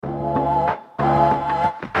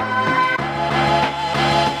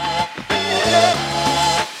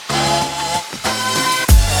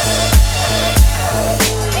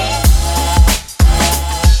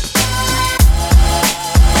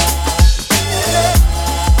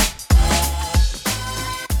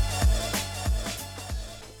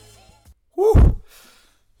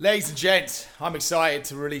Ladies and gents, I'm excited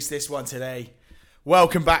to release this one today.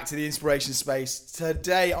 Welcome back to the Inspiration Space.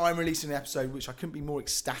 Today I'm releasing an episode which I couldn't be more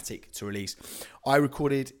ecstatic to release. I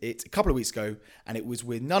recorded it a couple of weeks ago and it was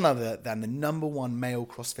with none other than the number one male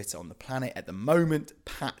CrossFitter on the planet at the moment,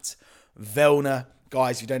 Pat Vellner.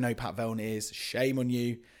 Guys, if you don't know who Pat Vellner is, shame on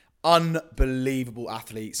you. Unbelievable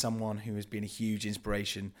athlete, someone who has been a huge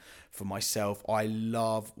inspiration for myself. I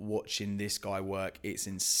love watching this guy work. It's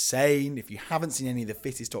insane. If you haven't seen any of the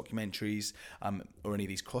Fittest documentaries or any of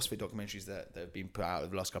these CrossFit documentaries that have been put out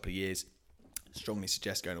over the last couple of years, strongly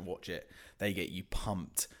suggest going and watch it. They get you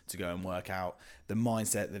pumped to go and work out. The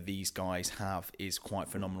mindset that these guys have is quite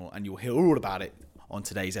phenomenal, and you'll hear all about it on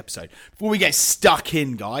today's episode. Before we get stuck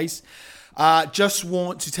in, guys, just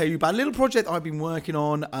want to tell you about a little project I've been working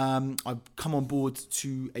on. I've come on board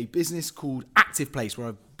to a business called Active Place, where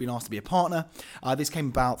I've been asked to be a partner. This came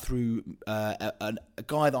about through a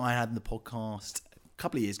guy that I had in the podcast a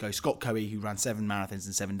couple of years ago, Scott Coey, who ran 7 marathons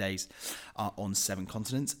in 7 days on 7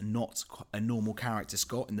 continents. Not a normal character,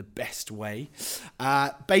 Scott, in the best way.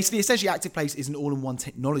 Basically, essentially, Active Place is an all-in-one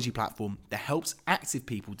technology platform that helps active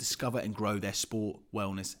people discover and grow their sport,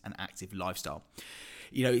 wellness, and active lifestyle.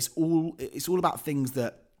 You know, it's all about things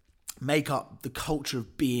that make up the culture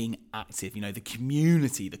of being active. You know, the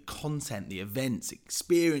community, the content, the events,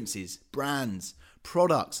 experiences, brands,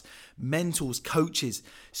 products, mentors, coaches,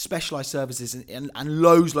 specialized services, and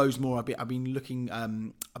loads more. I've been looking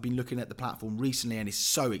at the platform recently, and it's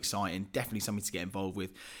so exciting. Definitely something to get involved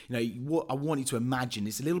with. You know, what I want you to imagine,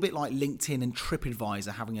 it's a little bit like LinkedIn and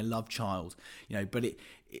TripAdvisor having a love child. You know, but it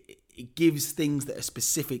gives things that are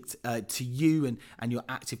specific to you and your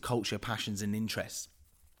active culture, passions, and interests.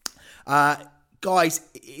 Guys,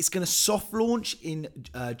 it's going to soft launch in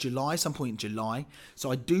July, some point in July. So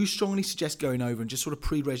I do strongly suggest going over and just sort of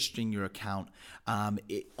pre-registering your account.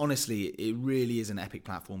 Honestly, it really is an epic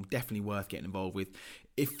platform. Definitely worth getting involved with.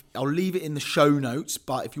 I'll leave it in the show notes,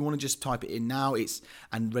 but if you want to just type it in now,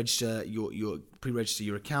 and register pre-register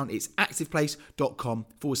your account, it's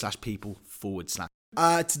activeplace.com/people/.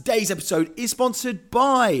 Today's episode is sponsored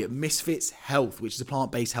by Misfits Health, which is a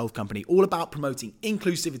plant-based health company all about promoting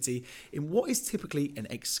inclusivity in what is typically an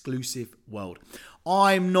exclusive world.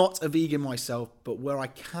 I'm not a vegan myself, but where I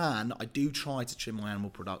can, I do try to trim my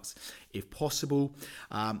animal products if possible.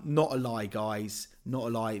 Not a lie, guys, not a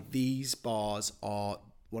lie. These bars are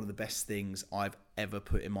one of the best things I've ever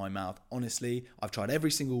put in my mouth. Honestly, I've tried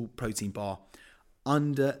every single protein bar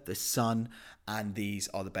under the sun, and these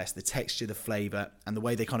are the best. The texture, the flavor, and the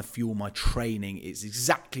way they kind of fuel my training is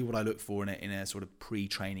exactly what I look for in a sort of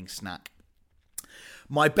pre-training snack.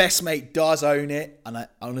 My best mate does own it, and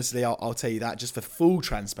honestly, I'll tell you that just for full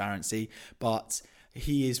transparency, but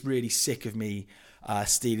he is really sick of me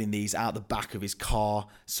stealing these out the back of his car,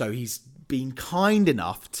 so he's been kind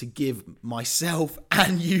enough to give myself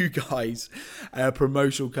and you guys a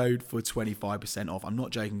promotional code for 25% off. I'm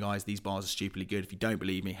not joking, guys. These bars are stupidly good. If you don't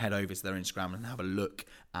believe me, head over to their Instagram and have a look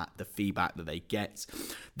at the feedback that they get.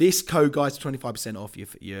 This code, guys, for 25% off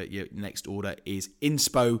your next order is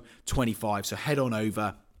INSPO25. So head on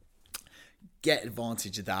over, get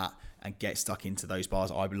advantage of that, and get stuck into those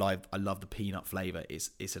bars. I love the peanut flavor.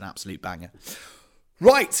 It's an absolute banger.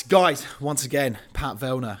 Right, guys, once again, Pat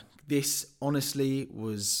Vellner. This honestly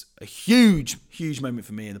was a huge moment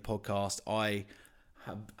for me in the podcast. I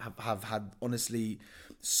have had honestly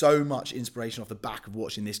so much inspiration off the back of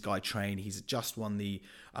watching this guy train. He's just won the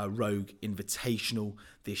Rogue Invitational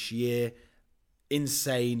this year.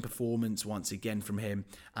 Insane performance once again from him.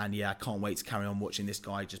 And yeah, I can't wait to carry on watching this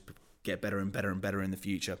guy just get better and better and better in the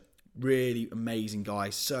future. Really amazing guy,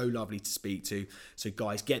 so lovely to speak to. So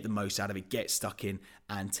guys, get the most out of it, get stuck in,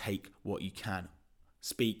 and take what you can.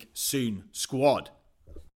 Speak soon, squad.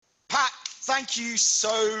 Pat, thank you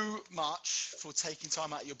so much for taking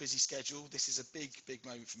time out of your busy schedule. This is a big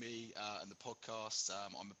moment for me and the podcast.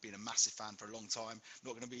 I've been a massive fan for a long time. I'm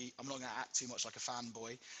not going to act too much like a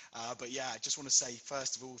fanboy, but yeah, I just want to say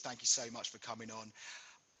first of all, thank you so much for coming on.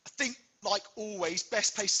 I think, like always,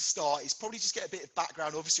 best place to start is probably just get a bit of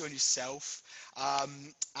background, obviously, on yourself.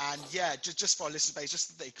 And yeah, just for our listener base, just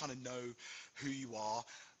so they kind of know who you are.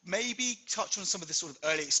 Maybe touch on some of the sort of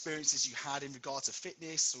early experiences you had in regard to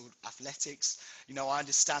fitness or athletics. You know, I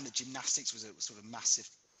understand that gymnastics was a sort of massive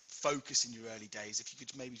focus in your early days. If you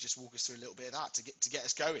could maybe just walk us through a little bit of that to get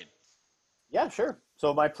us going. Yeah, sure.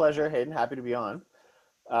 So my pleasure, Hayden. Happy to be on.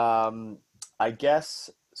 I guess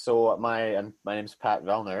so. My name's Pat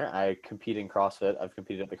Vellner. I compete in CrossFit. I've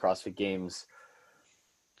competed at the CrossFit Games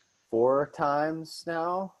 4 times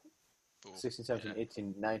now. 16, 17,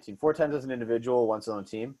 18, 19, 4 times as an individual, once on a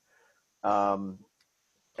team.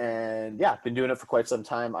 And yeah, been doing it for quite some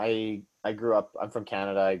time. I'm from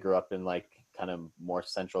Canada. I grew up in like kind of more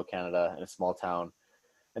central Canada in a small town.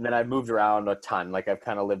 And then I've moved around a ton. Like I've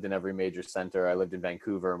kind of lived in every major center. I lived in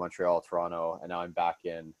Vancouver, Montreal, Toronto, and now I'm back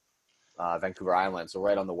in Vancouver Island. So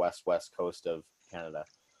right on the west coast of Canada.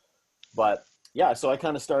 But yeah, so I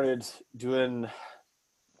kind of started doing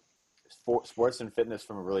sports and fitness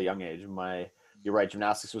from a really young age. You're right,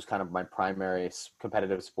 gymnastics was kind of my primary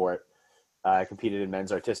competitive sport. I competed in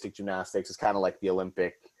men's artistic gymnastics. It's kind of like the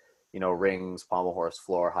Olympic, rings, pommel horse,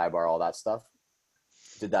 floor, high bar, all that stuff.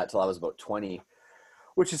 Did that till I was about 20,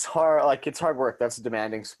 which is hard. Like it's hard work. That's a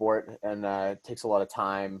demanding sport, and it takes a lot of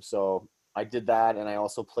time. So I did that, and I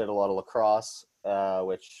also played a lot of lacrosse,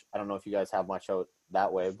 which I don't know if you guys have much out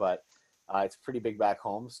that way, but it's pretty big back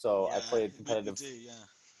home. So Yeah, I played competitive. we do, yeah.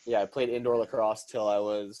 Yeah, I played indoor lacrosse till I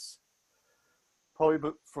was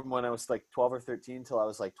probably from when I was like 12 or 13 till I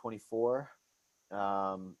was like 24.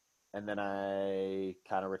 And then I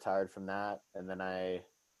kind of retired from that. And then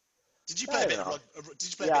Did you play a bit of rugby? Did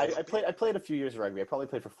you play yeah, a bit of rugby? I played a few years of rugby. I probably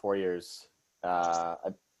played for 4 years. I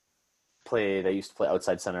used to play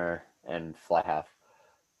outside center and fly half,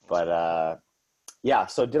 but yeah,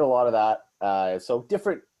 so did a lot of that. So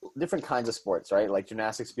different kinds of sports, right? Like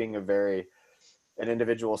gymnastics being an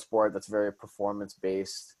individual sport that's very performance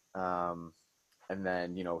based. And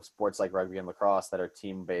then, sports like rugby and lacrosse that are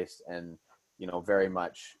team based and, very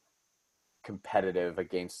much competitive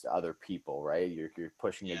against other people, right? You're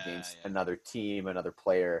pushing against another team, another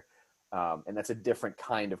player. And that's a different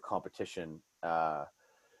kind of competition.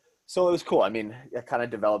 So it was cool. I mean, it kind of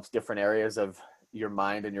develops different areas of your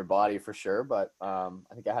mind and your body for sure. But I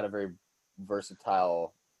think I had a very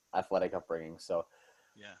versatile athletic upbringing. So,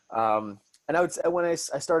 and I would say when I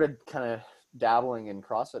started kind of dabbling in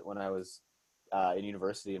CrossFit when I was in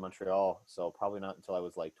university in Montreal. So probably not until I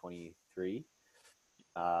was like 23.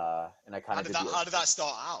 And I kind of how did that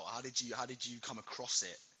start out? How did you come across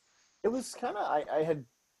it? It was kind of,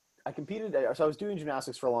 I competed. So I was doing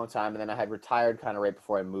gymnastics for a long time, and then I had retired kind of right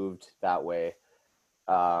before I moved that way.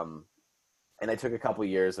 And I took a couple of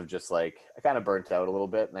years of just like, I kind of burnt out a little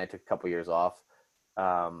bit, and I took a couple of years off.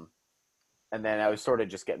 And then I was sort of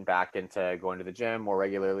just getting back into going to the gym more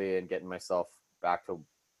regularly and getting myself back to,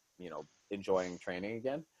 enjoying training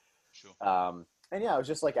again. Sure. And yeah, I was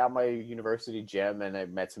just like at my university gym, and I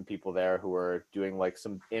met some people there who were doing like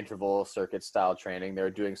some interval circuit style training. They were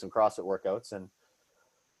doing some CrossFit workouts, and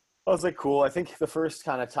I was like, cool. I think the first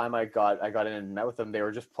kind of time I got in and met with them, they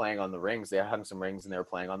were just playing on the rings. They hung some rings and they were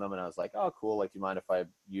playing on them. And I was like, oh, cool. Like, do you mind if I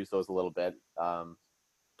use those a little bit?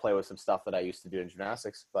 Play with some stuff that I used to do in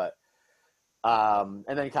gymnastics. But, and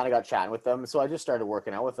then kind of got chatting with them. So I just started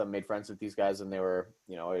working out with them, made friends with these guys, and they were,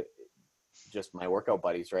 just my workout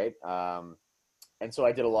buddies. Right. And so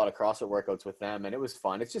I did a lot of CrossFit workouts with them, and it was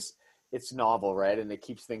fun. It's novel, right? And it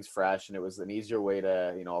keeps things fresh, and it was an easier way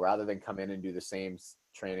to, rather than come in and do the same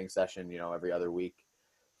training session, every other week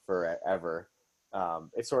forever.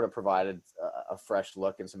 It sort of provided a fresh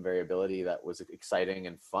look and some variability that was exciting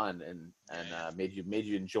and fun, and made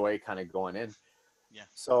you enjoy kind of going in. Yeah.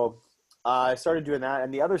 So I started doing that,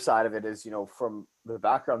 and the other side of it is, from the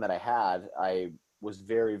background that I had, I was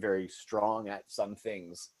very, very strong at some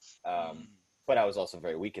things, but I was also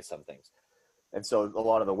very weak at some things. And so a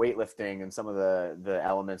lot of the weightlifting and some of the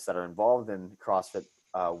elements that are involved in CrossFit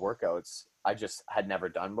workouts, I just had never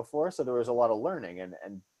done before. So there was a lot of learning.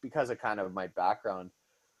 And because of kind of my background,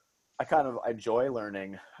 I kind of enjoy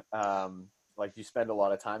learning. Like you spend a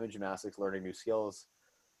lot of time in gymnastics learning new skills.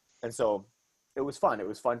 And so it was fun. It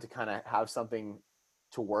was fun to kind of have something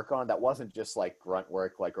to work on that wasn't just like grunt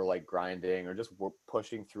work, or like grinding or just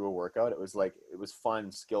pushing through a workout. It was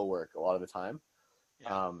fun skill work a lot of the time.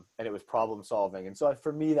 Yeah. And it was problem solving. And so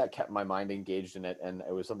for me, that kept my mind engaged in it. And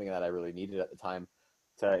it was something that I really needed at the time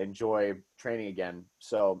to enjoy training again.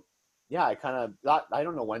 So yeah, I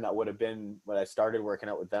don't know when that would have been, when I started working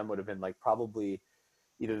out with them, would have been like probably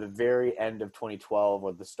either the very end of 2012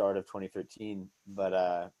 or the start of 2013.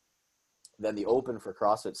 But then the open for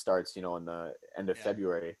CrossFit starts, in the end of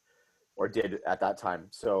February, or did at that time.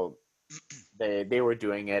 So they were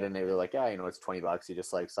doing it, and they were like, yeah, it's $20. You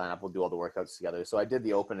just like sign up, we'll do all the workouts together. So I did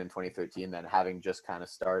the open in 2013, then having just kind of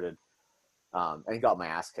started, and got my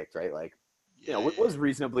ass kicked, right? Like, it was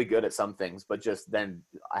reasonably good at some things, but just then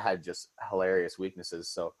I had just hilarious weaknesses.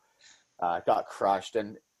 So got crushed,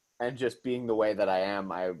 and just being the way that I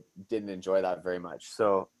am, I didn't enjoy that very much.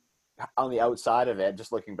 So on the outside of it,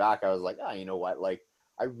 just looking back, I was like, you know what? Like,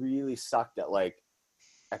 I really sucked at like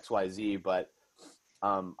XYZ, but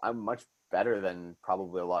I'm much better than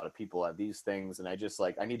probably a lot of people at these things. And I just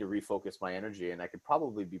like, I need to refocus my energy, and I could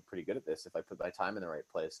probably be pretty good at this if I put my time in the right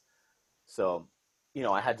place. So, you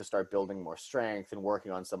know, I had to start building more strength and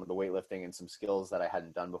working on some of the weightlifting and some skills that I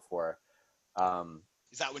hadn't done before.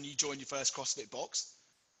 Is that when you joined your first CrossFit box?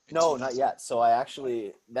 No, not yet. So I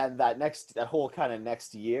actually, that whole kind of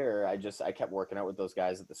next year, I kept working out with those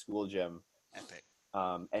guys at the school gym. Epic.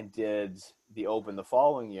 And did the Open the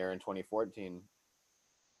following year in 2014.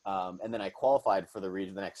 And then I qualified for the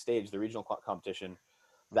next stage, the regional competition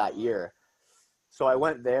that year. So I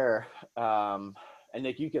went there, and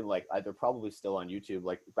like, you can like, they're probably still on YouTube.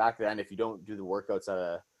 Like back then, if you don't do the workouts at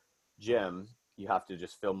a gym, you have to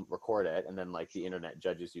just record it. And then like the internet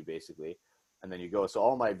judges you basically. And then you go. So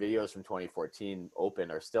all my videos from 2014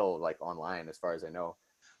 Open are still like online as far as I know.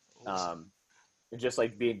 Awesome. Just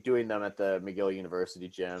like doing them at the McGill University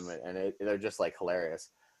gym, and they're just like hilarious.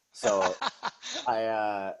 So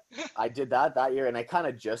I did that year, and I kind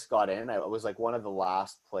of just got in. I was like one of the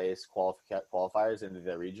last place qualifiers into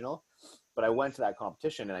the regional, but I went to that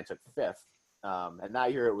competition and I took 5th. And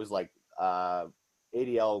that year it was like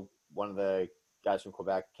ADL, one of the guys from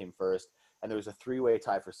Quebec, came first, and there was a 3-way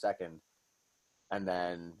tie for second, and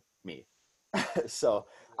then me. So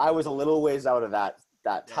I was a little ways out of that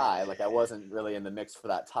tie. Like I wasn't really in the mix for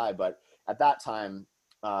that tie, but at that time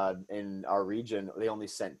in our region, they only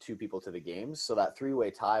sent 2 people to the games. So that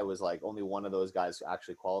 3-way tie was like only one of those guys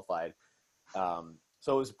actually qualified. So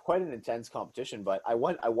it was quite an intense competition, but I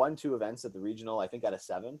won 2 events at the regional, I think out of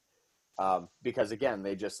 7. Because again,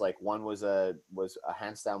 they just like, one was a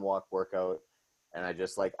handstand walk workout. And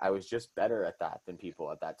I was just better at that than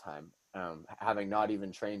people at that time. Having not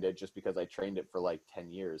even trained it, just because I trained it for like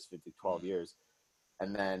 10 years, 12 years.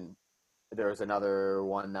 And then there was another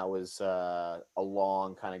one that was a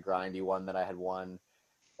long kind of grindy one that I had won.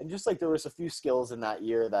 And just like, there was a few skills in that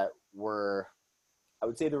year that were, I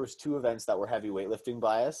would say there was 2 events that were heavy weightlifting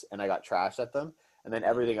bias, and I got trashed at them. And then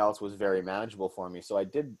everything else was very manageable for me. So I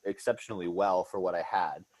did exceptionally well for what I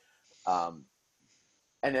had.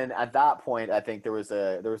 And then at that point, I think there was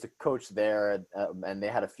a coach there, and they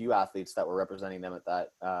had a few athletes that were representing them at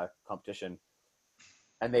that competition.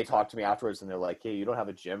 And they talked to me afterwards, and they're like, "Hey, you don't have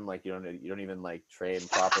a gym. Like, you don't even like train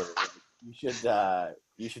properly. You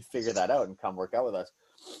should figure that out and come work out with us."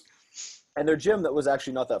 And their gym, that was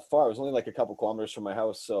actually not that far. It was only like a couple kilometers from my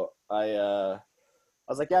house. So I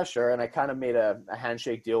was like, "Yeah, sure." And I kind of made a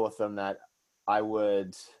handshake deal with them that I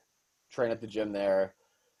would train at the gym there.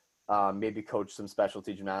 Maybe coach some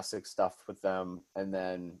specialty gymnastics stuff with them, and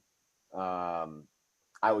then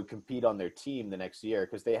I would compete on their team the next year,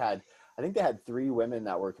 because I think they had 3 women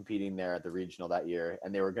that were competing there at the regional that year,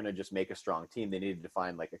 and they were going to just make a strong team. They needed to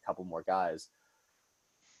find like a couple more guys.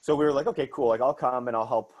 So we were like, okay, cool. Like, I'll come and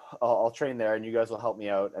I'll train there, and you guys will help me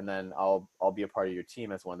out, and then I'll be a part of your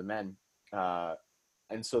team as one of the men.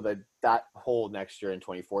 And so that whole next year in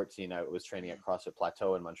 2014, I was training at CrossFit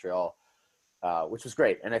Plateau in Montreal. Which was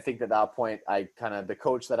great. And I think at that point, the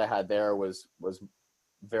coach that I had there was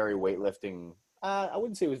very weightlifting. I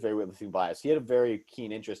wouldn't say he was very weightlifting biased. He had a very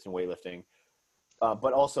keen interest in weightlifting,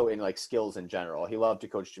 but also in like skills in general. He loved to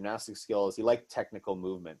coach gymnastic skills. He liked technical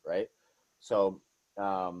movement, right? So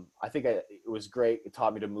I think it was great. It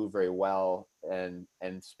taught me to move very well, and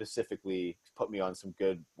specifically put me on some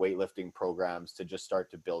good weightlifting programs to just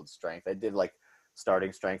start to build strength. I did like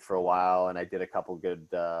starting strength for a while, and I did a couple good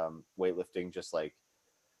weightlifting, just like,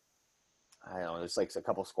 I don't know, just like a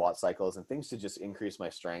couple squat cycles and things to just increase my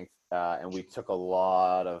strength. And we took a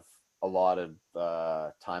lot of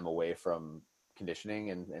time away from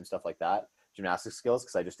conditioning and stuff like that, gymnastic skills,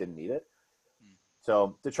 because I just didn't need it.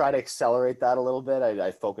 So to try to accelerate that a little bit,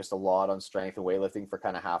 I focused a lot on strength and weightlifting for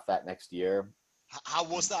kind of half that next year. How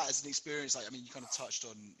was that as an experience? Like, I mean, you kind of touched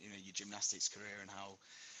on, your gymnastics career and how,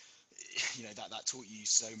 that taught you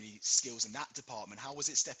so many skills in that department. How was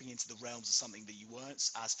it stepping into the realms of something that you weren't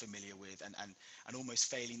as familiar with, and almost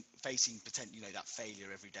facing potentially, that failure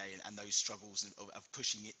every day, and those struggles of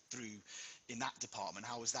pushing it through in that department?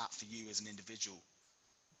 How was that for you as an individual?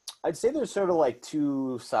 I'd say there's sort of like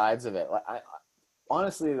 2 sides of it. Like, I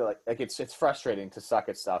honestly, like it's frustrating to suck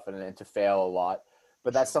at stuff and to fail a lot,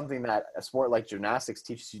 but that's something that a sport like gymnastics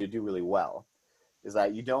teaches you to do really well. Is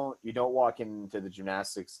that you don't walk into the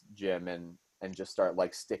gymnastics gym and just start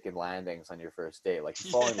like sticking landings on your first day. Like,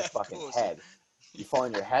 you fall on your fucking head. You fall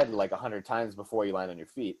on your head like 100 times before you land on your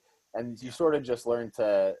feet. And you sort of just learn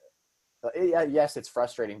to, yes, it's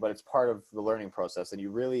frustrating, but it's part of the learning process, and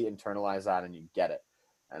you really internalize that and you get it.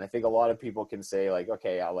 And I think a lot of people can say like,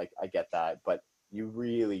 okay, I get that, but you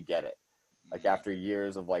really get it. Like, after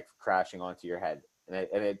years of like crashing onto your head, and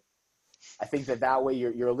it I think that way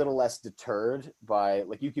you're a little less deterred by,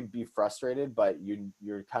 like, you can be frustrated, but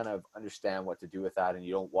you're kind of understand what to do with that, and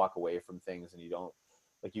you don't walk away from things, and you don't,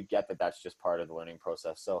 like, you get that that's just part of the learning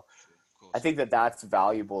process. So I think that that's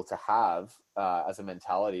valuable to have as a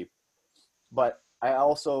mentality. But I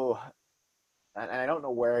also, and I don't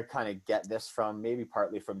know where I kind of get this from, maybe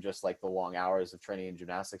partly from just like the long hours of training in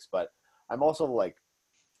gymnastics, but I'm also like,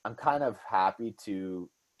 I'm kind of happy to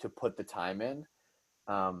put the time in.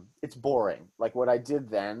 It's boring. Like what I did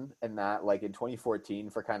then, and that, like in 2014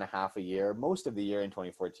 for kind of half a year, most of the year in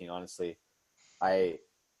 2014, honestly, it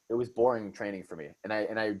was boring training for me, and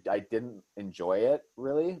I didn't enjoy it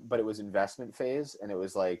really, but it was investment phase, and it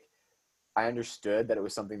was like, I understood that it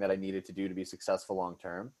was something that I needed to do to be successful long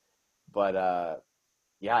term. But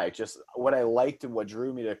yeah, it just, what I liked and what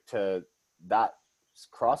drew me to that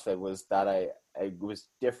CrossFit was that I was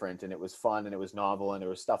different, and it was fun, and it was novel, and there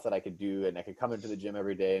was stuff that I could do, and I could come into the gym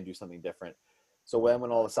every day and do something different. So when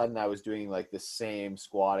all of a sudden I was doing like the same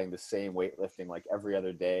squatting, the same weightlifting, like every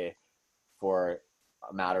other day for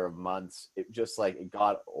a matter of months, it just like, it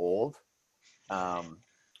got old.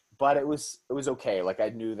 But it was okay. Like I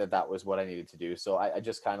knew that was what I needed to do. So I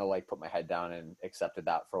just kind of like put my head down and accepted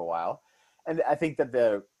that for a while. And I think that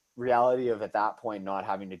the reality of at that point, not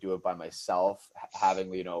having to do it by myself,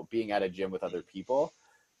 having, being at a gym with other people,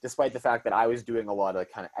 despite the fact that I was doing a lot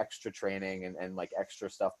of kind of extra training and like extra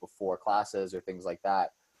stuff before classes or things like that.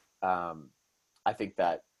 I think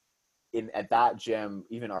that at that gym,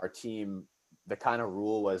 even our team, the kind of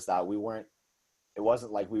rule was that it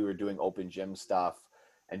wasn't like we were doing open gym stuff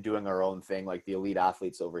and doing our own thing like the elite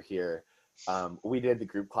athletes over here. We did the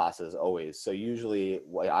group classes always. So usually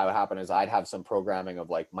what would happen is I'd have some programming of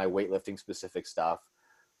like my weightlifting specific stuff.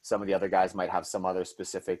 Some of the other guys might have some other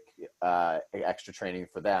specific extra training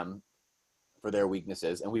for them, for their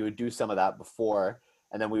weaknesses. And we would do some of that before,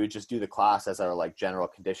 and then we would just do the class as our like general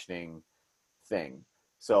conditioning thing.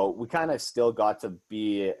 So we kind of still got to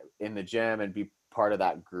be in the gym and be part of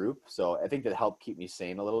that group. So I think that helped keep me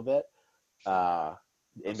sane a little bit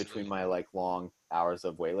in between my like long hours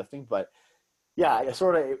of weightlifting. But yeah,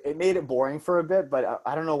 it made it boring for a bit, but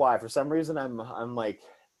I don't know why. For some reason,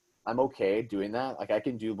 I'm okay doing that. Like I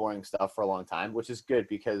can do boring stuff for a long time, which is good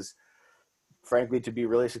because frankly, to be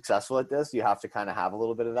really successful at this, you have to kind of have a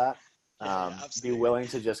little bit of that. Be willing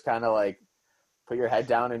to just kind of like put your head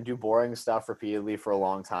down and do boring stuff repeatedly for a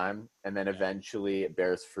long time. And then eventually it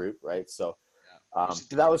bears fruit. Right. So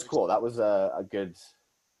that was cool. That was a good,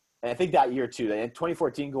 and I think that year too, in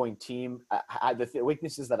 2014 going team, the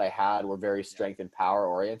weaknesses that I had were very strength and power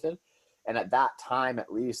oriented. And at that time,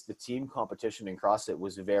 at least, the team competition in CrossFit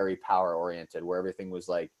was very power oriented, where everything was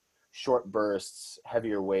like short bursts,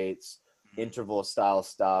 heavier weights, interval style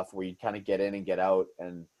stuff where you kind of get in and get out.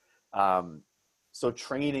 And so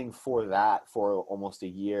training for that for almost a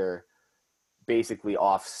year basically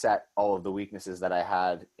offset all of the weaknesses that I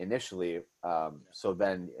had initially. So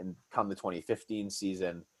then come the 2015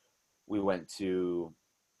 season, you went to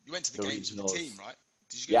the games with the team, right?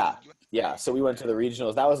 Yeah. So we went to the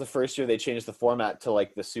regionals. That was the first year they changed the format to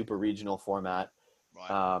like the super regional format.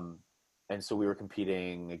 Right. And so we were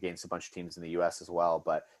competing against a bunch of teams in the US as well.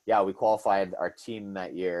 But yeah, we qualified our team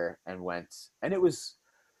that year and went, and it was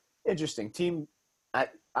interesting.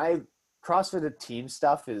 CrossFit, the team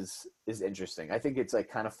stuff is interesting. I think it's like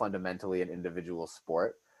kind of fundamentally an individual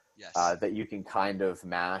sport. Yes. That you can kind of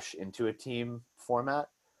mash into a team format.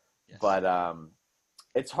 Yes. But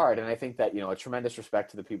it's hard. And I think that, a tremendous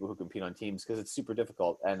respect to the people who compete on teams because it's super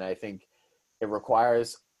difficult. And I think it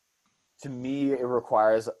requires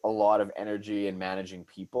a lot of energy in managing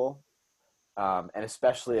people. And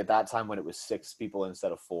especially at that time when it was 6 people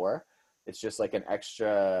instead of 4, it's just like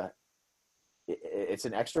it's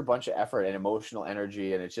an extra bunch of effort and emotional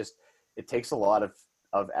energy. And it takes a lot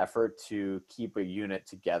of effort to keep a unit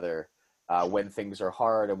together when things are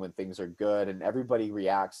hard and when things are good, and everybody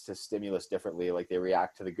reacts to stimulus differently. Like they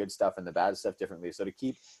react to the good stuff and the bad stuff differently. So to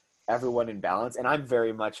keep everyone in balance, and I'm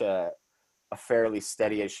very much a fairly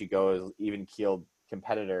steady as she goes, even keeled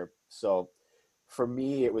competitor. So for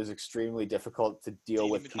me, it was extremely difficult to deal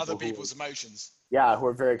with people other people's emotions. Yeah, who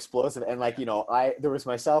are very explosive. And like, there was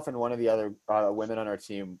myself and one of the other women on our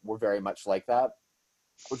team were very much like that,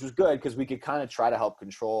 which was good because we could kind of try to help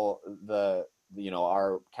control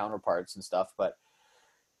our counterparts and stuff. But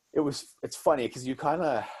it's funny because you kind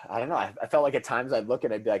of, I don't know, I felt like at times I'd look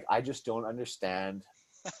and I'd be like, I just don't understand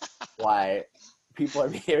why people are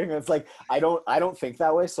behaving. It's like, I don't think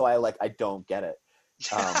that way. So I don't get it.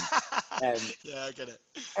 And yeah, I get it.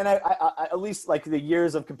 And I at least like the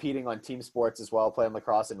years of competing on team sports as well, playing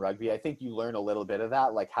lacrosse and rugby, I think you learn a little bit of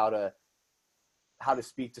that, like how how to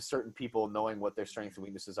speak to certain people, knowing what their strengths and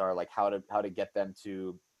weaknesses are, like how to get them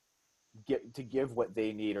to give what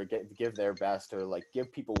they need, or give their best, or like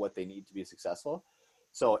give people what they need to be successful.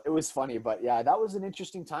 So it was funny, but yeah, that was an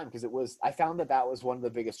interesting time, because I found that was one of the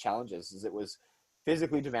biggest challenges. Is it was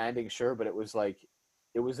physically demanding, sure, but it was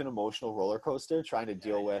an emotional roller coaster trying to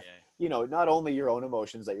deal with, not only your own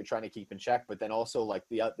emotions that you're trying to keep in check, but then also like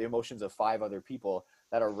the emotions of 5 other people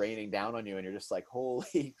that are raining down on you, and you're just like,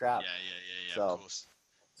 holy crap. So, of course.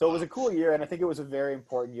 So it was a cool year, and I think it was a very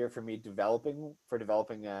important year for me developing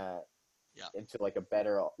into like a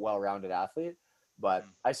better, well-rounded athlete. But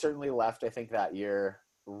I certainly left, I think, that year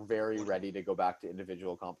very ready to go back to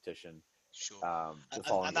individual competition. Sure. The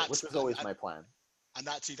following year, which was always my plan. And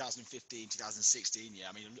that 2015, 2016,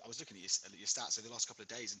 I mean, I was looking at your stats over the last couple of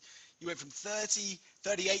days, and you went from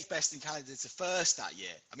 38th best in Canada to first that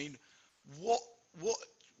year. I mean, what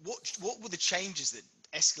were the changes that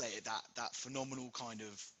escalated that phenomenal kind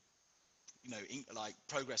of, like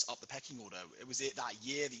progress up the pecking order? Was it that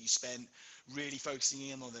year that you spent really focusing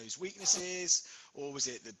in on those weaknesses, or was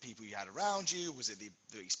it the people you had around you? Was it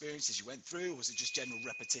the experiences you went through, or was it just general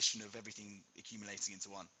repetition of everything accumulating into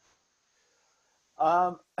one?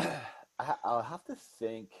 I'll have to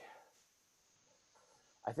think.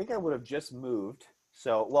 I think I would have just moved.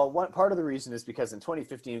 So, well, one part of the reason is because in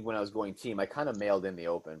 2015, when I was going team, I kind of mailed in the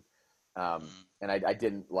open. And I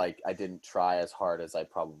didn't try as hard as I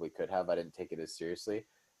probably could have. I didn't take it as seriously.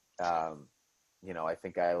 I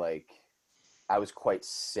think I was quite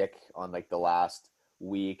sick on like the last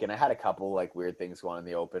week, and I had a couple like weird things going on in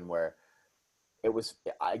the open where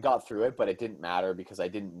I got through it, but it didn't matter because I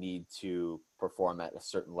didn't need to perform at a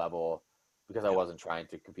certain level because I wasn't trying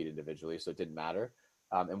to compete individually. So it didn't matter.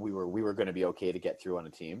 And we were going to be okay to get through on a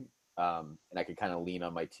team. And I could kind of lean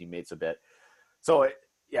on my teammates a bit. So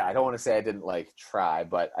I don't want to say I didn't like try,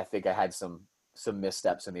 but I think I had some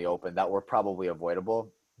missteps in the open that were probably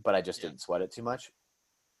avoidable, but I just didn't sweat it too much.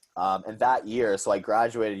 And that year, so I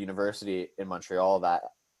graduated university in Montreal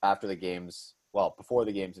before the games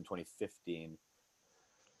in 2015.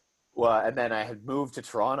 Well, and then I had moved to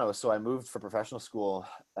Toronto, so I moved for professional school.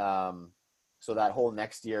 So that whole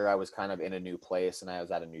next year I was kind of in a new place, and I was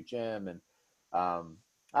at a new gym, and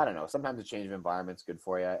I don't know, sometimes a change of environment's good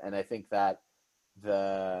for you. And I think that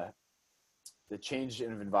the change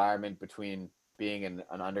in environment between being in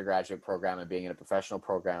an undergraduate program and being in a professional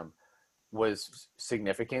program was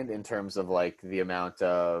significant in terms of like the amount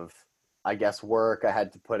of, I guess, work I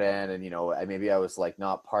had to put in, and maybe I was like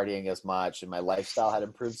not partying as much, and my lifestyle had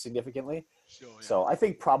improved significantly. Sure, yeah. So I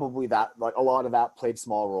think probably that, like, a lot of that played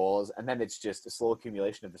small roles, and then it's just a slow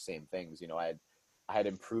accumulation of the same things. I had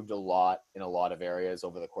improved a lot in a lot of areas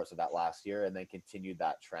over the course of that last year, and then continued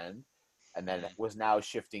that trend, and then was now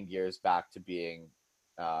shifting gears back to being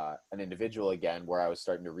an individual again, where I was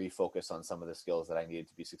starting to refocus on some of the skills that I needed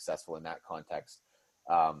to be successful in that context.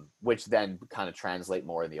 Which then kind of translate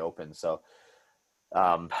more in the open. So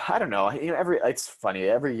I don't know, it's funny,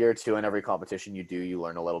 every year too, in every competition you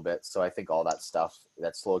learn a little bit. So I think all that stuff,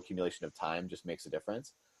 that slow accumulation of time, just makes a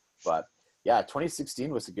difference. But yeah,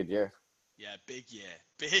 2016 was a good year. Yeah, big year,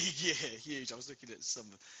 huge. I was looking at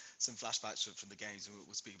some flashbacks from the games, and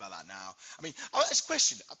we'll speak about that now. I mean, just a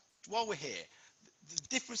question while we're here: the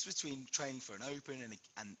difference between training for an open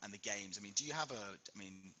and the games. I mean, do you have a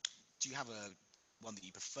one that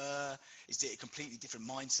you prefer? Is it a completely different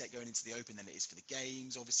mindset going into the open than it is for the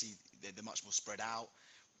games? Obviously, they're much more spread out.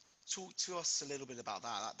 Talk to us a little bit about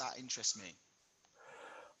that. That interests me.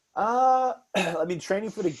 I mean, training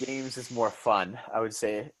for the games is more fun, I would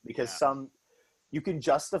say, because you can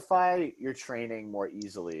justify your training more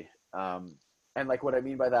easily. And like what I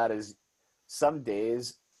mean by that is some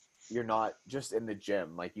days you're not just in the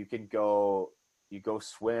gym. Like you go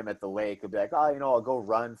swim at the lake. You'll be like, I'll go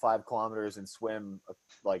run 5 kilometers and swim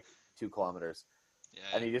like 2 kilometers. Yeah.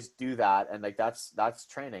 And you just do that. And like, that's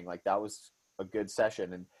training. Like that was a good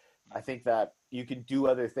session. And I think that you can do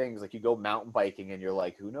other things. Like you go mountain biking and you're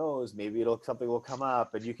like, who knows, maybe something will come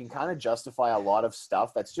up, and you can kind of justify a lot of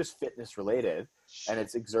stuff that's just fitness related, and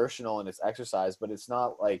it's exertional and it's exercise, but it's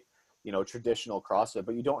not like, traditional CrossFit.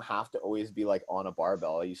 But you don't have to always be like on a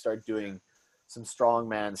barbell. You start doing some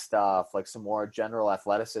strongman stuff, like some more general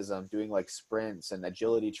athleticism, doing like sprints and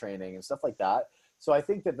agility training and stuff like that. So I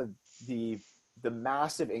think that the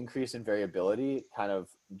massive increase in variability kind of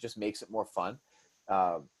just makes it more fun.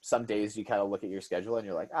 Some days you kind of look at your schedule and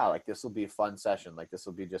you're like, like this will be a fun session. Like this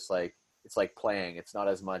will be just like, it's like playing. It's not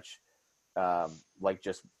as much like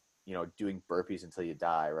just, doing burpees until you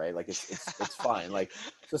die, right? Like it's fine. Like,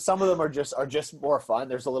 so some of them are just more fun.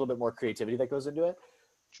 There's a little bit more creativity that goes into it.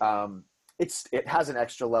 it has an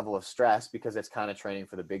extra level of stress because it's kind of training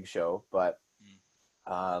for the big show, but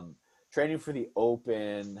training for the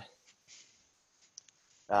open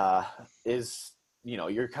is, you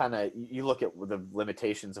look at the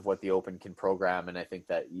limitations of what the open can program. And I think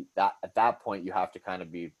that at that point you have to kind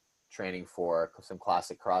of be training for some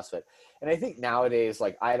classic CrossFit. And I think nowadays,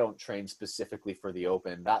 like, I don't train specifically for the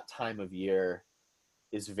open. That time of year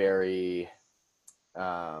is very,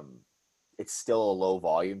 it's still a low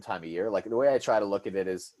volume time of year. Like, the way I try to look at it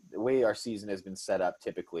is the way our season has been set up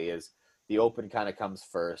typically is the open kind of comes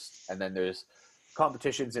first, and then there's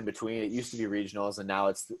competitions in between. It used to be regionals, and now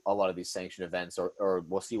it's a lot of these sanctioned events, or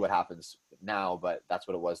we'll see what happens now, but that's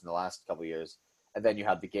what it was in the last couple of years. And then you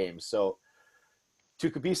have the games. So to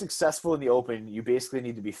be successful in the open, you basically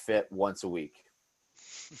need to be fit once a week.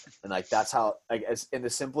 And like, that's how, like, as in the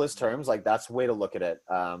simplest terms, like, that's the way to look at it.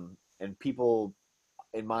 And people,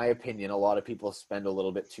 in my opinion, a lot of people spend a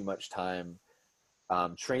little bit too much time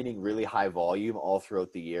training really high volume all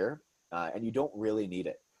throughout the year. And you don't really need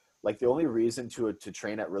it. Like, the only reason to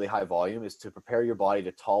train at really high volume is to prepare your body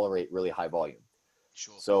to tolerate really high volume.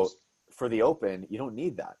 Sure. So for the open, you don't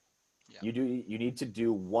need that. Yeah. You need to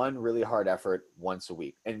do one really hard effort once a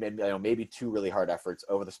week, and maybe two really hard efforts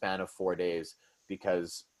over the span of 4 days,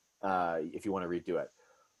 because if you want to redo it.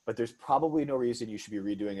 But there's probably no reason you should be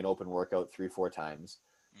redoing an open workout 3-4 times.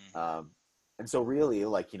 And so really,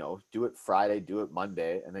 like, do it Friday, do it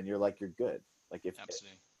Monday, and then you're good. Like, if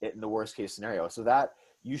in the worst case scenario, so that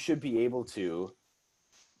you should be able to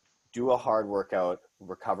do a hard workout,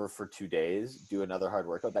 recover for 2 days, do another hard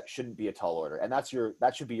workout. That shouldn't be a tall order. And that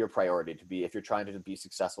should be your priority if you're trying to be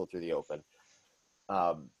successful through the open.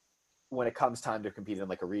 When it comes time to compete in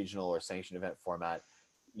like a regional or sanctioned event format,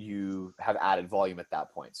 you have added volume at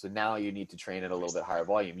that point. So now you need to train at a little bit higher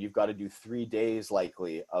volume. You've got to do 3 days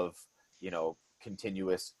likely of,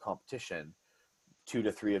 continuous competition, 2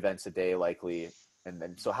 to 3 events a day likely. And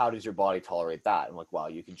then, so how does your body tolerate that? And like, well,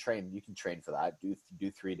 you can train for that.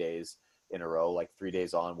 Do 3 days in a row, like 3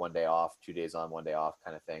 days on, 1 day off, 2 days on, 1 day off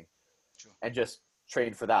kind of thing. Sure. And just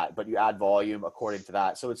train for that, but you add volume according to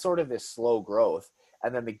that. So it's sort of this slow growth.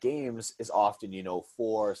 And then the games is often,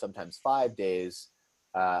 4, sometimes 5 days,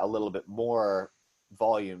 a little bit more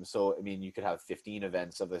volume. So, I mean, you could have 15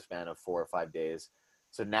 events of the span of 4 or 5 days.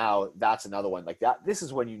 So now that's another one like that. This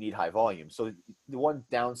is when you need high volume. So the one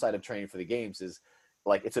downside of training for the games is,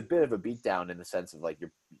 like, it's a bit of a beatdown in the sense of, like,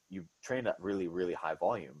 you train at really, really high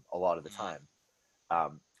volume a lot of the time.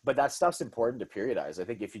 But that stuff's important to periodize. I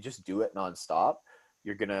think if you just do it nonstop,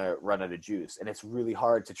 you're going to run out of juice. And it's really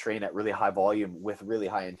hard to train at really high volume with really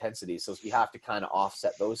high intensity. So you have to kind of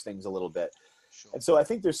offset those things a little bit. Sure. And so I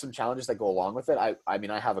think there's some challenges that go along with it. I mean,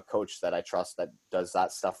 I have a coach that I trust that does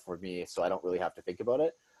that stuff for me, so I don't really have to think about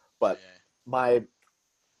it. But my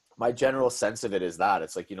general sense of it is that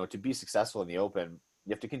it's like, to be successful in the open,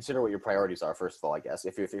 you have to consider what your priorities are, first of all, I guess.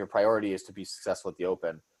 If your priority is to be successful at the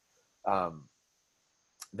open,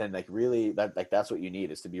 then like really that's what you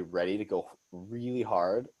need, is to be ready to go really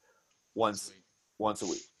hard once a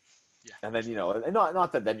week. Yeah. And then, and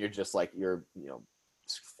not that then you're just like, you're,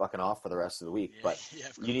 fucking off for the rest of the week, but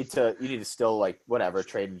you need to still, like, whatever,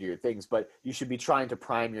 trade and do your things, but you should be trying to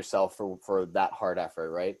prime yourself for that hard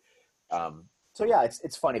effort. Right. So yeah,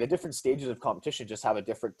 it's funny. The different stages of competition just have a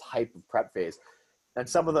different type of prep phase. And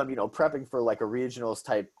some of them, prepping for like a regionals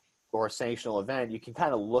type or a sanctional event, you can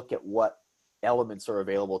kind of look at what elements are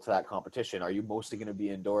available to that competition. Are you mostly going to be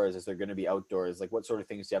indoors? Is there going to be outdoors? Like, what sort of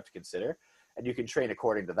things do you have to consider? And you can train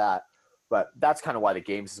according to that. But that's kind of why the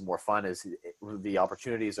games is more fun, is the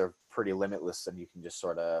opportunities are pretty limitless, and you can just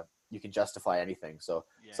you can justify anything. So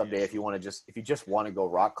someday if you just want to go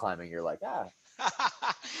rock climbing, you're like,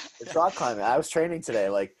 it's rock climbing. I was training today.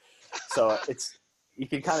 Like, so you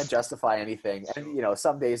can kind of justify anything. And,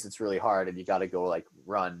 some days it's really hard and you got to go like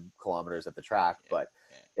run kilometers at the track, but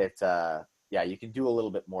you can do a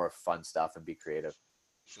little bit more fun stuff and be creative.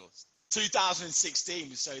 Sure.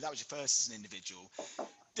 2016, so that was your first as an individual.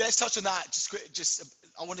 Let's touch on that.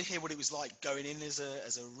 I want to hear what it was like going in as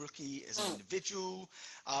a rookie, as an individual.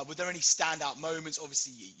 Were there any standout moments?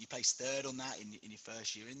 Obviously, you placed third on that in your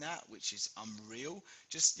first year in that, which is unreal.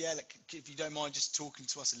 If you don't mind, just talking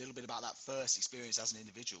to us a little bit about that first experience as an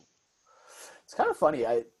individual. It's kind of funny.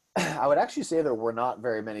 I would actually say there were not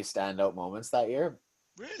very many standout moments that year.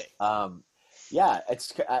 Really? Yeah,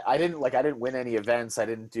 I didn't win any events. I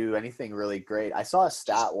didn't do anything really great. I saw a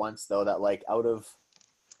stat once though that like out of,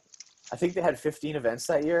 I think they had 15 events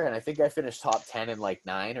that year, and I think I finished top 10 in like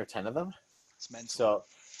 9 or 10 of them. It's mental. So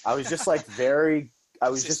I was just like I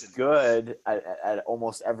was just good at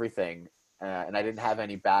almost everything. and I didn't have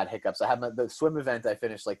any bad hiccups. I had the swim event, I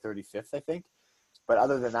finished like 35th, I think. But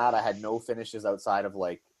other than that, I had no finishes outside of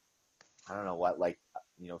like, I don't know what, like,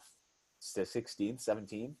 16th,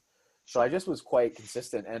 17th. So I just was quite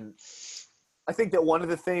consistent. And I think that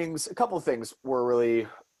a couple of things were really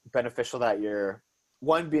beneficial that year.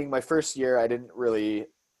 One being my first year, I didn't really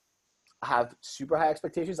have super high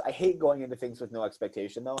expectations. I hate going into things with no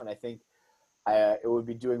expectation though. And I think it would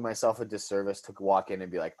be doing myself a disservice to walk in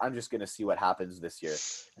and be like, I'm just going to see what happens this year,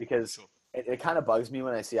 because it kind of bugs me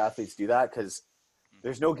when I see athletes do that, because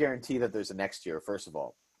there's no guarantee that there's a next year, first of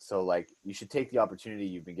all. So like, you should take the opportunity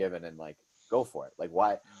you've been given and like go for it. Like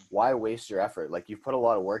why waste your effort? Like, you've put a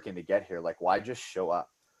lot of work in to get here. Like, why just show up?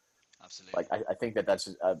 Absolutely. Like, I think that's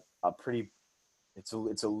a pretty, it's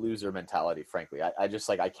a loser mentality, frankly. I just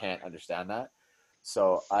like, I can't understand that.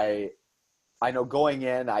 So I know going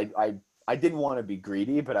in, I didn't want to be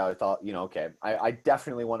greedy, but I thought, okay, I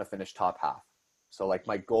definitely want to finish top half. So like,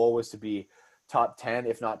 my goal was to be top 10,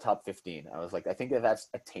 if not top 15. I was like, I think that's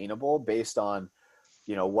attainable based on,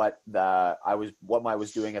 what I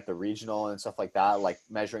was doing at the regional and stuff like that, like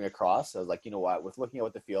measuring across. I was like, with looking at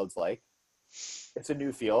what the field's like, it's a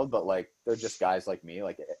new field, but like, they're just guys like me.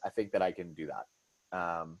 Like, I think that I can do that.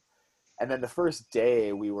 And then the first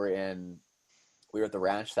day we were at the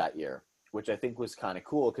ranch that year, which I think was kind of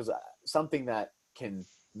cool, because something that can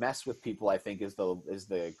mess with people, I think, is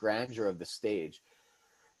the grandeur of the stage.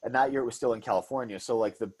 And that year it was still in California. So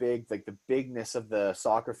like the bigness of the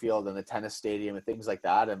soccer field and the tennis stadium and things like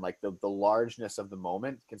that, and like the largeness of the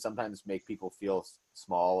moment can sometimes make people feel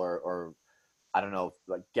small or I don't know,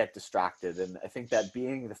 like get distracted. And I think that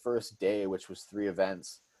being the first day, which was 3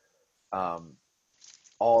 events, all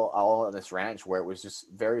on this ranch where it was just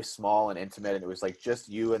very small and intimate, and it was like just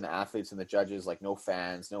you and the athletes and the judges, like no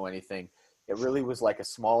fans, no anything. It really was like a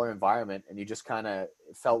smaller environment, and you just kind of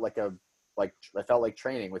felt like I felt like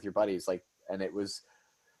training with your buddies, like, and it was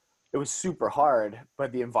super hard,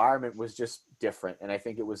 but the environment was just different. And I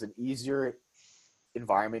think it was an easier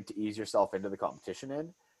environment to ease yourself into the competition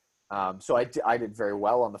in. So I did very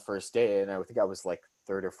well on the first day, and I think I was like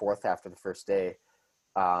 3rd or 4th after the first day.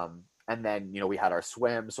 And then, we had our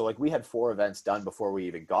swim. So like, we had 4 events done before we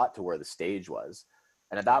even got to where the stage was.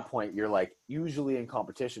 And at that point, you're like, usually in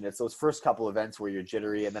competition, it's those first couple events where you're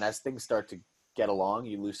jittery. And then as things start to get along,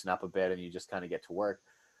 you loosen up a bit and you just kind of get to work.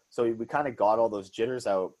 So we kind of got all those jitters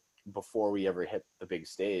out before we ever hit the big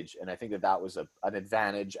stage. And I think that was an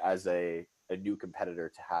advantage as a new competitor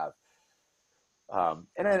to have.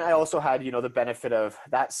 And then I also had, the benefit of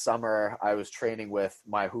that summer. I was training with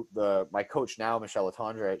my coach now, Michelle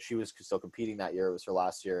Letendre. She was still competing that year. It was her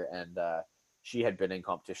last year. And she had been in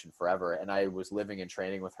competition forever. And I was living and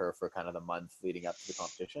training with her for kind of the month leading up to the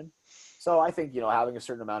competition. So I think, having a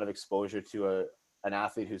certain amount of exposure to an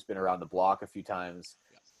athlete who's been around the block a few times,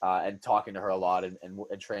 and talking to her a lot and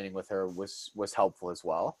training with her was helpful as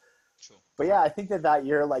well. Sure. But yeah, I think that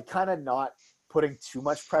year, like, kind of not putting too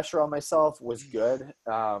much pressure on myself was good,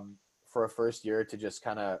 for a first year, to just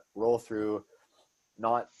kind of roll through,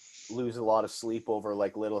 not lose a lot of sleep over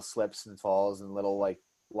like little slips and falls and little like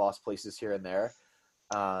lost places here and there,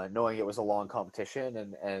 knowing it was a long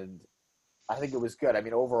competition. And I think it was good. I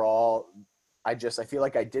mean, overall, I feel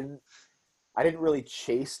like I didn't really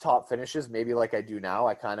chase top finishes, maybe like I do now.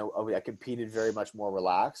 I competed very much more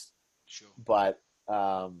relaxed. Sure. But,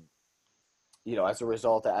 as a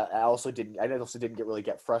result, I also didn't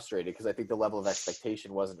get frustrated, because I think the level of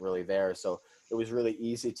expectation wasn't really there. So it was really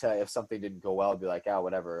easy to, if something didn't go well, be like,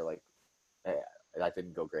 whatever, like, that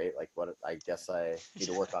didn't go great. Like, what? I guess I need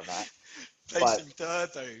to work on that. Placing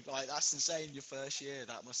 3rd though, like, that's insane. Your first year,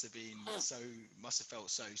 that must have felt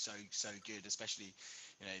so good, especially,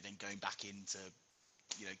 then going back into,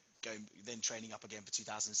 then training up again for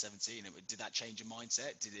 2017. Did that change your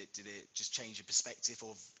mindset? Did it just change your perspective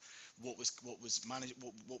of what was managed,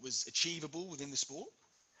 what was achievable within the sport?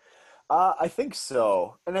 I think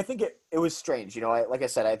so. And I think it was strange. Like I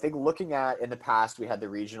said, I think looking at in the past, we had the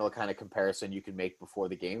regional kind of comparison you could make before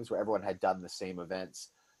the games, where everyone had done the same events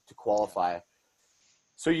to qualify.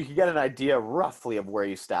 So you could get an idea roughly of where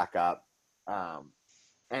you stack up.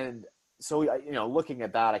 And so, looking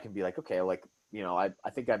at that, I can be like, okay, like, I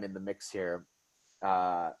think I'm in the mix here.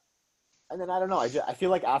 And then I don't know. I feel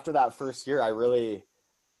like after that first year, I really,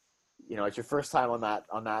 it's your first time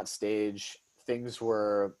on that stage. Things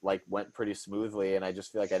went pretty smoothly, and I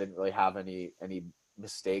just feel like I didn't really have any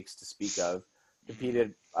mistakes to speak of.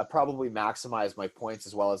 Competed, I probably maximized my points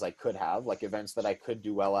as well as I could have. Like, events that I could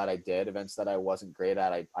do well at, I did. Events that I wasn't great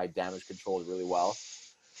at, I damage controlled really well.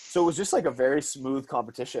 So it was just like a very smooth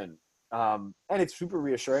competition. And it's super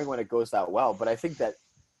reassuring when it goes that well. But I think that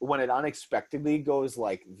when it unexpectedly goes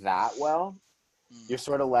like that well, you're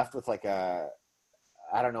sort of left with like I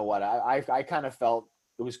don't know what, I kind of felt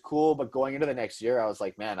it was cool, but going into the next year, I was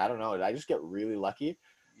like, man, I don't know. Did I just get really lucky?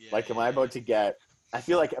 Like, am I about to get, I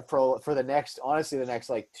feel like for the next, honestly, the next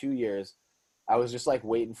like 2 years, I was just like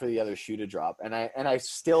waiting for the other shoe to drop. And I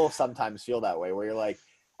still sometimes feel that way, where you're like,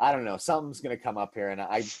 I don't know, something's going to come up here. And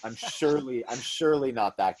I'm surely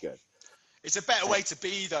not that good. It's a better way to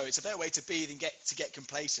be, though. It's a better way to be than get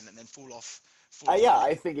complacent and then fall off. Yeah,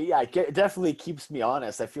 I think, yeah, it definitely keeps me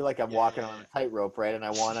honest. I feel like I'm walking on a tightrope, right? And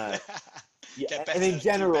I want to, and in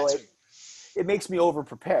general, it makes me over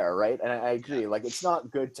prepare, right? And I agree. Like, it's not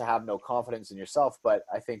good to have no confidence in yourself, but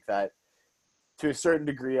I think that to a certain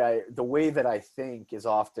degree, the way that I think is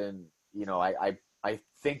often, you know, I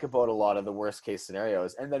think about a lot of the worst case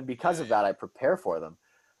scenarios, and then because of that, I prepare for them.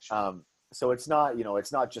 So it's not, you know,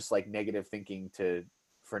 it's not just like negative thinking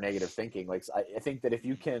for negative thinking. Like, I think that if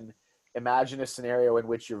you can imagine a scenario in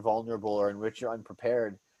which you're vulnerable or in which you're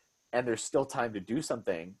unprepared, and there's still time to do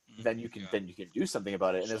something, then you can do something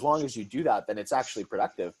about it. And as long as you do that, then it's actually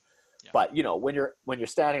productive. But you know, when you're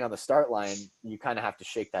standing on the start line, you kind of have to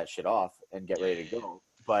shake that shit off and get ready to go.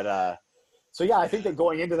 But so yeah, I think that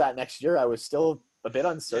going into that next year, I was still a bit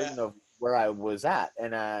uncertain of where I was at,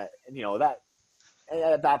 and you know, that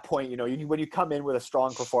at that point, you know, when you come in with a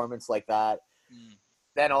strong performance like that,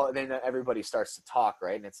 then everybody starts to talk,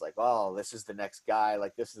 right? And it's like, oh, this is the next guy,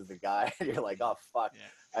 like this is the guy, and you're like, oh fuck,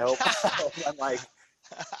 I hope I'm like.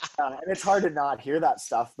 And it's hard to not hear that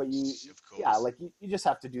stuff, but you just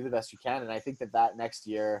have to do the best you can. And I think that next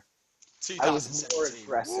year, I was more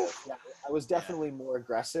aggressive. Yeah, I was definitely more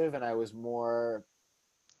aggressive, and I was more.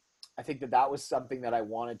 I think that was something that I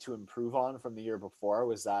wanted to improve on from the year before.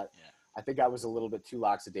 Was that I think I was a little bit too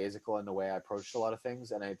lackadaisical in the way I approached a lot of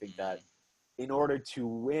things, and I think that in order to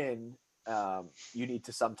win, you need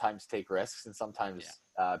to sometimes take risks and sometimes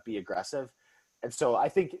be aggressive. And so I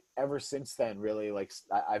think ever since then, really, like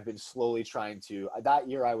I've been slowly trying to. That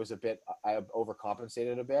year, I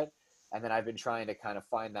overcompensated a bit, and then I've been trying to kind of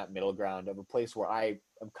find that middle ground of a place where I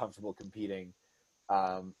am comfortable competing,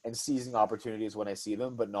 and seizing opportunities when I see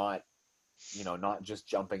them, but not just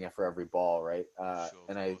jumping it for every ball, right?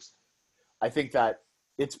 And I think that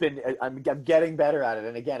I'm getting better at it.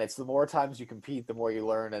 And again, it's the more times you compete, the more you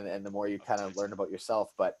learn, and the more you kind of learn about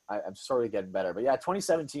yourself. But I'm sort of getting better. But yeah,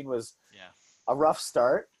 2017 was a rough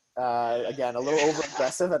start. Again, a little over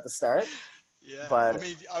aggressive at the start. Yeah, but I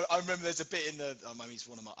mean, I remember there's a bit in the. I mean, it's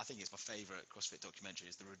one of my. I think it's my favorite CrossFit documentary.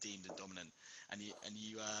 Is the Redeemed and Dominant, and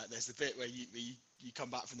you. There's the bit where you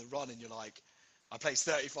come back from the run and you're like, I placed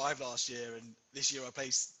 35 last year, and this year I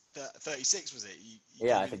placed 36. Was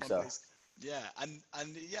it? I think so. Yeah, and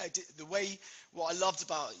the way what I loved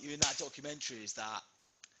about you in that documentary is that,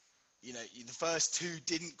 you know, the first two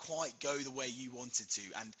didn't quite go the way you wanted to,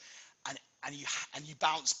 and you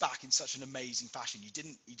bounced back in such an amazing fashion.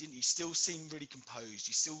 You still seem really composed.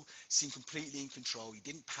 You still seem completely in control. You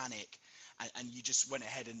didn't panic, and you just went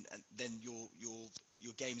ahead, and then your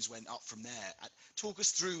games went up from there. Talk us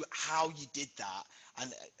through how you did that.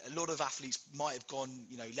 And a lot of athletes might have gone,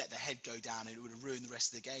 you know, let their head go down, and it would have ruined the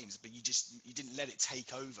rest of the games. But you didn't let it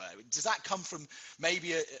take over. Does that come from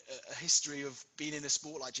maybe a history of being in a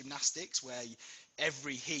sport like gymnastics, where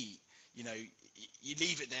every heat, you know, you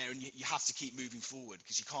leave it there and you have to keep moving forward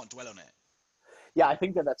because you can't dwell on it? Yeah, I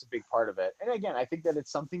think that's a big part of it. And again, I think that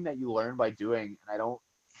it's something that you learn by doing. And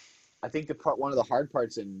I think one of the hard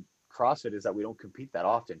parts in CrossFit is that we don't compete that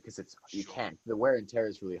often because you can't. The wear and tear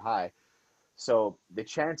is really high. So the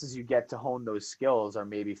chances you get to hone those skills are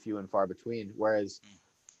maybe few and far between. Whereas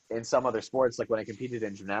in some other sports, like when I competed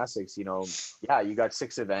in gymnastics, you know, you got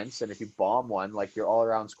 6 events, and if you bomb one, like your all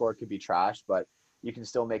around score could be trashed, but you can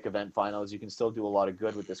still make event finals. You can still do a lot of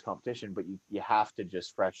good with this competition, but you have to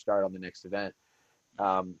just fresh start on the next event.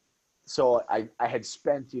 So I had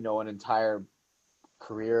spent, you know, an entire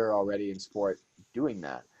career already in sport doing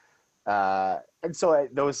that. And so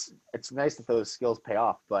it's nice that those skills pay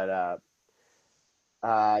off, but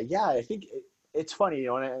I think it's funny, you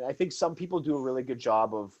know, and I think some people do a really good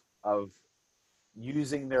job of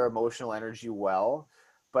using their emotional energy well,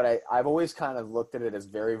 but I've always kind of looked at it as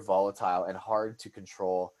very volatile and hard to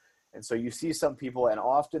control. And so you see some people, and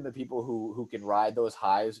often the people who can ride those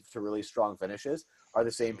highs to really strong finishes are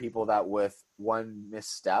the same people that with one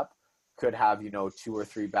misstep could have, you know, 2 or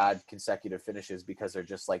 3 bad consecutive finishes because they're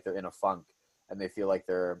just like, they're in a funk and they feel like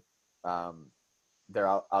they're out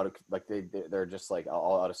of, like they're just like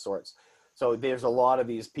all out of sorts. So there's a lot of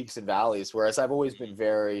these peaks and valleys, whereas I've always been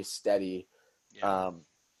very steady. And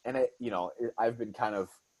I've been kind of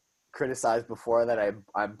criticized before that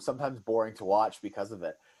I'm sometimes boring to watch because of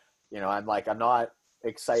it. I'm not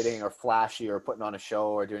exciting or flashy or putting on a show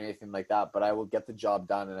or doing anything like that, but I will get the job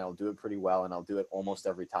done and I'll do it pretty well and I'll do it almost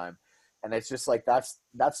every time. And it's just like, that's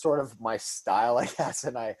sort of my style, I guess.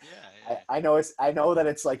 And I know that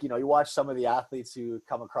it's like, you watch some of the athletes who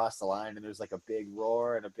come across the line and there's like a big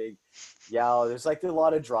roar and a big yell. There's like a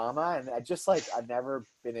lot of drama. And I've never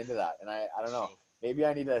been into that. And I don't know, maybe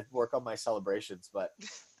I need to work on my celebrations, but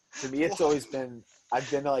to me, it's always been, I've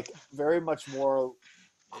been like very much more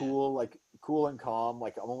cool, like cool and calm.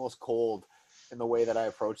 Like I'm almost cold in the way that I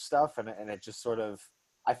approach stuff. And it just sort of,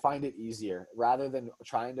 I find it easier rather than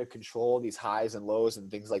trying to control these highs and lows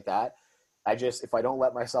and things like that. If I don't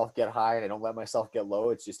let myself get high and I don't let myself get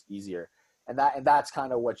low, it's just easier. And that's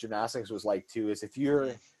kind of what gymnastics was like too, is if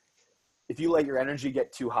you let your energy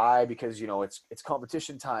get too high because, it's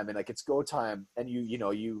competition time and like it's go time and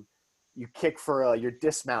you kick for your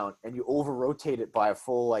dismount and you over rotate it by a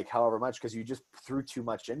full, like however much, because you just threw too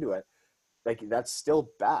much into it. Like that's still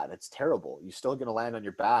bad. It's terrible. You're still going to land on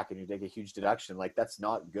your back and you take a huge deduction. Like that's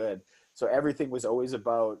not good. So everything was always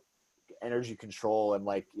about energy control and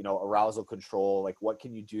like, arousal control. Like what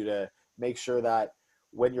can you do to make sure that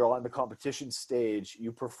when you're on the competition stage,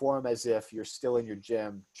 you perform as if you're still in your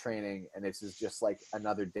gym training and this is just like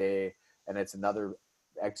another day and it's another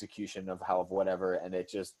execution of whatever. And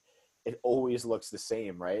it always looks the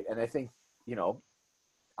same. Right. And I think,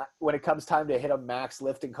 when it comes time to hit a max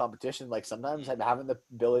lifting competition, like sometimes having the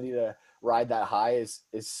ability to ride that high is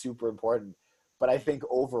super important. But I think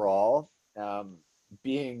overall,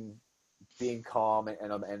 being calm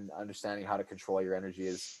and understanding how to control your energy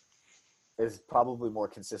is probably more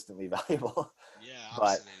consistently valuable. Yeah,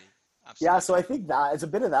 but absolutely. Yeah, so I think that it's a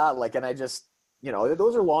bit of that. Like, and I just,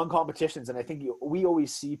 those are long competitions, and I think we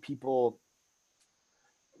always see people,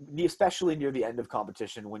 especially near the end of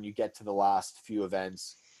competition, when you get to the last few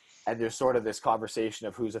events and there's sort of this conversation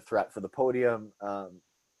of who's a threat for the podium.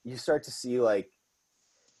 You start to see like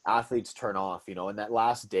athletes turn off, in that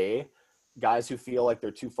last day, guys who feel like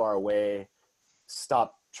they're too far away,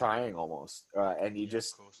 stop trying almost. And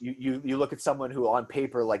you look at someone who on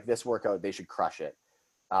paper, like this workout, they should crush it.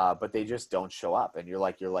 But they just don't show up. And you're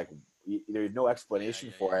like, there's no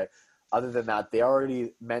explanation for it. Other than that, they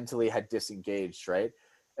already mentally had disengaged. Right.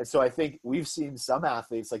 And so I think we've seen some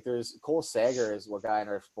athletes, like there's Cole Sager is one guy in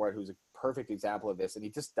our sport who's a perfect example of this. And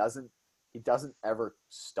he doesn't ever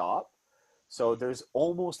stop. So there's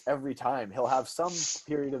almost every time he'll have some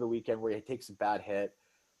period of the weekend where he takes a bad hit,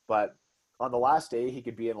 but on the last day he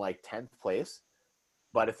could be in like 10th place.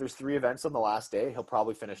 But if there's 3 events on the last day, he'll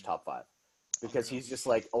probably finish top 5 because he's just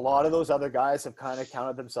like, a lot of those other guys have kind of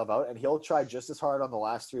counted themselves out, and he'll try just as hard on the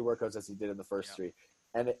last 3 workouts as he did in the first 3.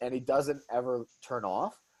 And he doesn't ever turn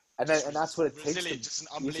off. And that's what it takes. Just an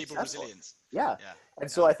unbelievable resilience. Yeah.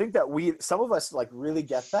 And so I think that some of us like really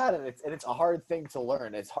get that, and it's a hard thing to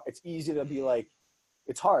learn. It's easy to be like,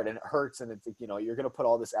 it's hard and it hurts, and it's, you're going to put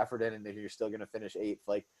all this effort in and then you're still going to finish 8th.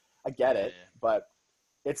 Like, I get it, but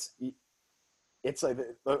it's like,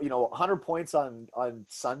 100 points on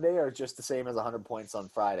Sunday are just the same as 100 points on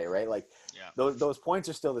Friday, right? Like those points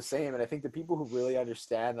are still the same. And I think the people who really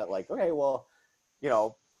understand that, like, okay, well,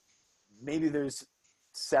 maybe there's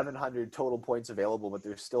 700 total points available, but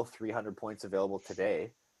there's still 300 points available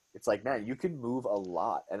today. It's like, man, you can move a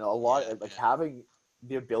lot, and having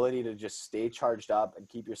the ability to just stay charged up and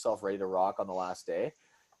keep yourself ready to rock on the last day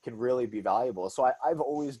can really be valuable. So I've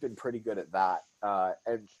always been pretty good at that,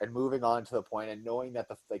 and moving on to the point and knowing that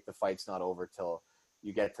the fight's not over till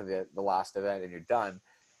you get to the last event and you're done.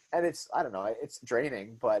 And it's, I don't know, it's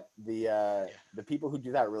draining, but the people who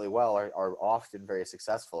do that really well are often very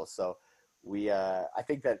successful. So I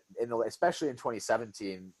think that especially in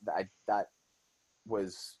 2017, that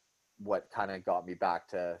was what kind of got me back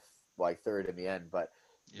to like 3rd in the end. But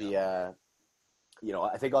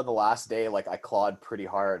I think on the last day, like I clawed pretty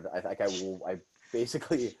hard. I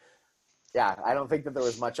basically, I don't think that there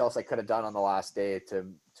was much else I could have done on the last day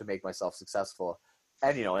to make myself successful.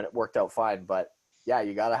 And, and it worked out fine, but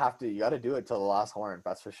you gotta do it till the last horn.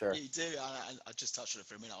 That's for sure. Yeah, you do. I just touched on it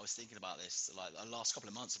for a minute. I was thinking about this. Like the last couple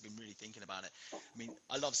of months, I've been really thinking about it. I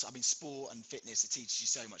mean, sport and fitness, it teaches you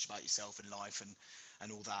so much about yourself and life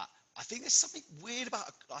and all that. I think there's something weird about,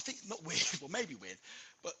 I think not weird, well, maybe weird,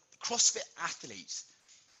 but CrossFit athletes,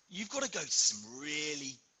 you've got to go to some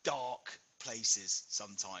really dark places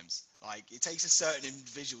sometimes. Like it takes a certain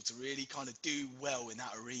individual to really kind of do well in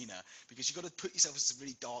that arena, because you've got to put yourself in some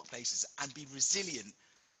really dark places and be resilient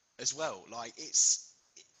as well. Like it's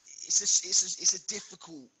a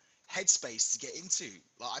difficult headspace to get into.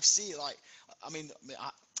 Like I've seen, like, I mean,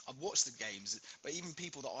 I've watched the games, but even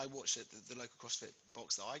people that I watch at the local CrossFit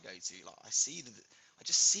box that I go to, like I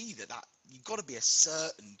just see that you've got to be a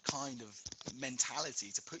certain kind of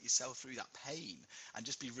mentality to put yourself through that pain and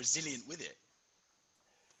just be resilient with it.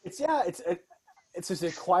 It's just an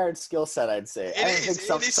acquired skill set, I'd say. I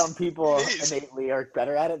don't think some people innately are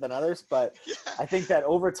better at it than others, but Yeah. I think that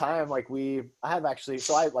over time, like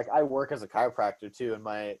I work as a chiropractor too, and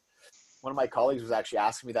one of my colleagues was actually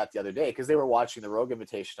asking me that the other day because they were watching the Rogue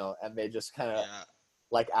Invitational and they just kind of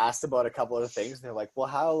like asked about a couple of things, and they're like, well,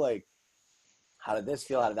 how did this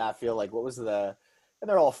feel? How did that feel? Like, what was and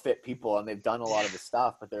they're all fit people and they've done a lot of the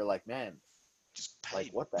stuff, but they're like, man, just pain.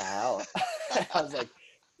 like, what the hell? I was like,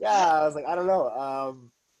 I don't know.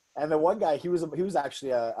 And the one guy, he was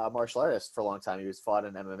actually a martial artist for a long time. He was fought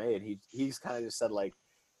in MMA, and he's kind of just said like,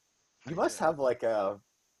 you must have like a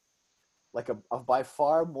by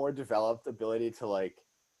far more developed ability to like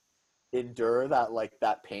endure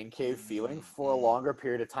that pain cave feeling for a longer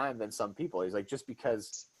period of time than some people. He's like, just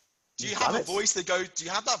because. Do you have a voice do you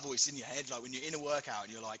have that voice in your head, like when you're in a workout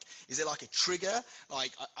and you're like, is it like a trigger?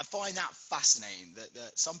 Like, I find that fascinating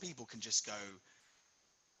that some people can just go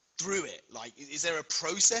through it. Like, is there a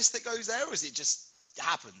process that goes there, or is it just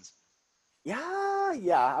happens? Yeah,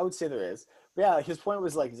 I would say there is. But yeah, his point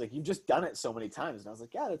was like, he's like, you've just done it so many times. And I was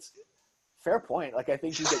like, yeah, that's fair point. Like, I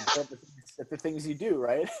think you get good at the things you do,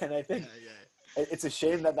 right? And I think it's a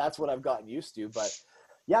shame that that's what I've gotten used to. But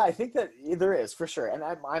yeah, I think that there is for sure. And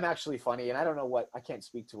I'm actually funny, and I don't know I can't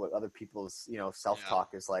speak to what other people's, self-talk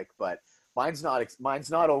is like, but mine's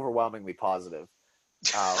not overwhelmingly positive.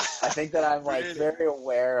 I think that I'm like very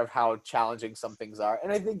aware of how challenging some things are.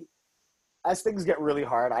 And I think as things get really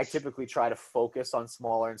hard, I typically try to focus on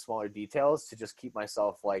smaller and smaller details to just keep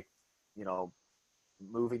myself like,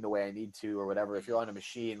 moving the way I need to or whatever. If you're on a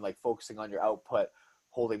machine, like focusing on your output,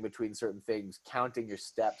 holding between certain things, counting your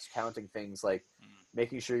steps, counting things, like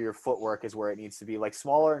making sure your footwork is where it needs to be. Like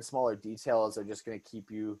smaller and smaller details are just going to keep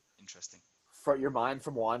you your mind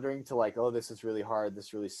from wandering to like, oh, this is really hard.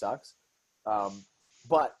 This really sucks.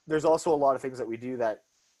 But there's also a lot of things that we do that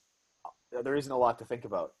there isn't a lot to think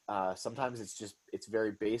about. Sometimes it's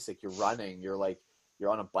very basic. You're running, you're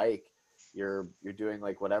on a bike, you're doing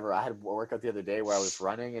like whatever. I had a workout the other day where I was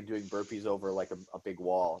running and doing burpees over like a big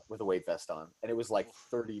wall with a weight vest on, and it was like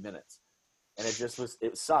 30 minutes, and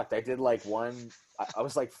it sucked. I did like I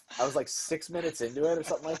was like 6 minutes into it or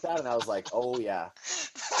something like that, and I was like, oh yeah,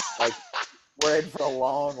 like we're in for a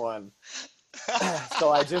long one.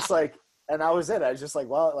 So I just like, and that was it. I was just like,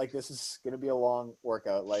 well, like this is gonna be a long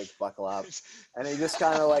workout, like buckle up, and you just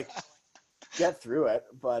kind of like get through it.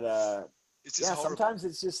 But sometimes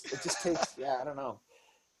it just takes, I don't know.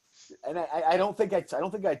 And I don't think I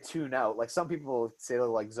tune out. Like some people say to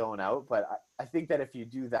like zone out, but I think that if you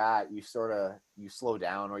do that, you slow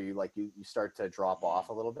down, or you start to drop off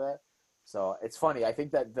a little bit. So it's funny. I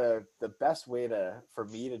think that the best way for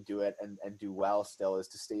me to do it and do well still is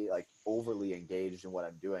to stay like overly engaged in what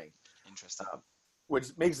I'm doing. Interesting. Which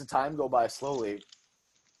makes the time go by slowly,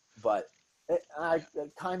 but it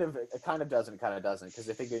kind of does and kind of doesn't, because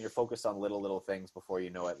I think that you're focused on little things before you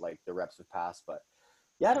know it, like the reps have passed. But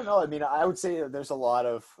yeah, I don't know. I mean, I would say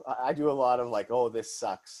that I do a lot of like, oh, this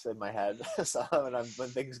sucks in my head so when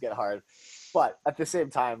things get hard. But at the same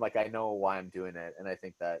time, like I know why I'm doing it, and I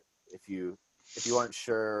think that if you aren't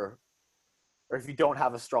sure, or if you don't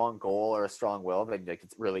have a strong goal or a strong will, then like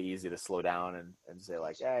it's really easy to slow down and say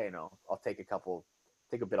like, yeah, I'll take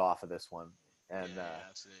a bit off of this one, and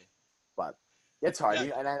absolutely. But it's hard,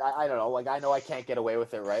 and I don't know. Like I know I can't get away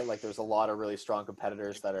with it, right? Like there's a lot of really strong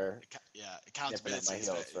competitors that are accountability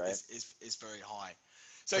is very high.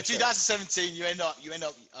 So for 2017, you end up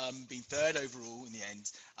being third overall in the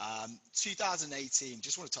end. 2018,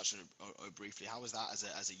 just want to touch on it briefly. How was that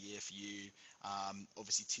as a year for you?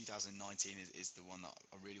 Obviously, 2019 is the one that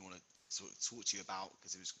I really want to sort of talk to you about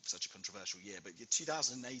because it was such a controversial year. But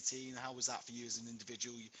 2018, how was that for you as an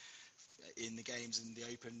individual in the games and the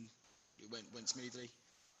Open? It went smoothly.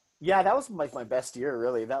 Yeah, that was like my best year,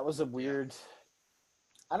 really. That was a weird.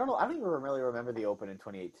 I don't know. I don't even really remember the Open in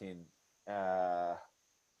 2018.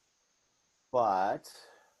 But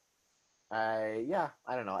I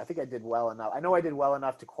don't know. I think I did well enough. I know I did well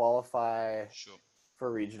enough to qualify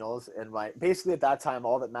for regionals. And basically at that time,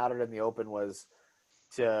 all that mattered in the Open was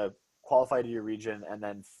to qualify to your region. And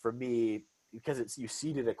then for me, because you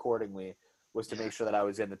seeded accordingly, was to make sure that I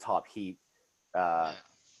was in the top heat.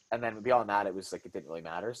 And then beyond that, it was like it didn't really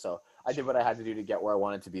matter. So I did what I had to do to get where I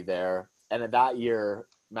wanted to be there. And in that year,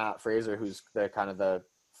 Matt Fraser, who's the kind of the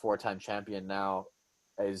 4-time champion now,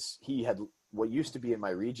 he had what used to be in my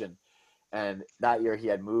region, And that year he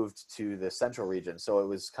had moved to the central region. So it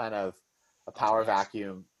was kind of a power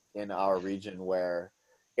vacuum in our region where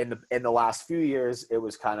in the last few years, it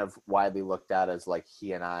was kind of widely looked at as like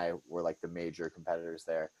he and I were like the major competitors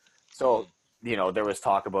there. So, you know, there was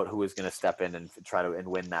talk about who was going to step in and try to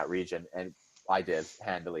win that region. And I did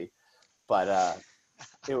handily, but, I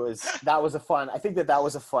think that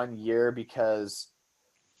was a fun year because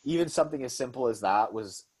even something as simple as that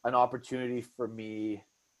was an opportunity for me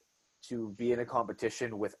to be in a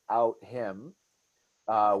competition without him,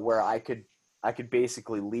 where I could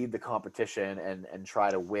basically lead the competition and try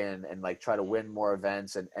to win and like try to win more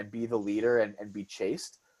events and be the leader and be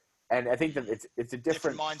chased. And I think that it's a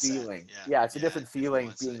different feeling. Yeah, it's a different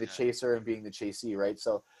feeling being the chaser and being the chasee, right?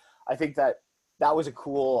 So I think that was a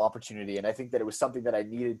cool opportunity, and I think that it was something that I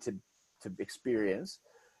needed to experience.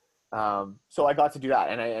 So I got to do that,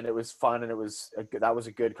 and it was fun, and that was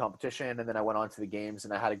a good competition. And then I went on to the games,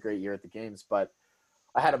 and I had a great year at the games. But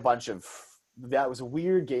I had that was a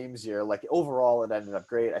weird games year. Like overall, it ended up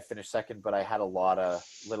great. I finished second, but I had a lot of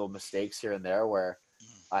little mistakes here and there where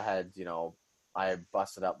I had, I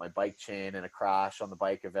busted up my bike chain in a crash on the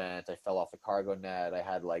bike event. I fell off the cargo net. I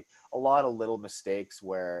had like a lot of little mistakes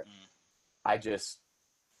where I just,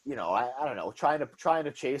 I don't know, trying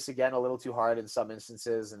to chase again a little too hard in some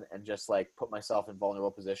instances and just like put myself in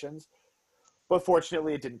vulnerable positions. But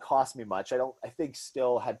fortunately, it didn't cost me much. I think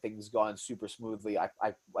still had things gone super smoothly, I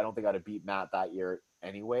don't think I'd have beat Matt that year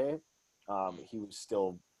anyway. He was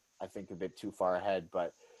still, I think, a bit too far ahead.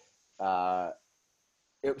 But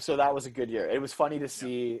so that was a good year. It was funny to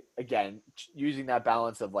see, again, using that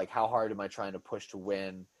balance of like how hard am I trying to push to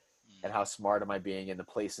win and how smart am I being in the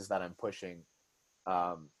places that I'm pushing.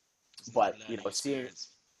 But,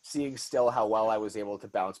 seeing still how well I was able to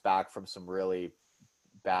bounce back from some really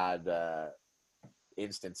bad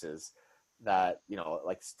instances that,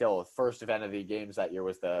 like still first event of the games that year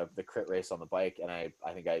was the crit race on the bike. And I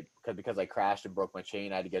think because I crashed and broke my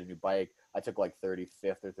chain, I had to get a new bike. I took like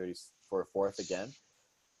 35th or 34th again.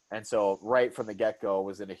 And so right from the get-go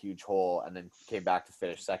was in a huge hole and then came back to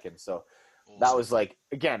finish second. So that was like,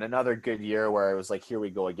 again, another good year where it was like, here we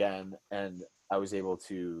go again. And I was able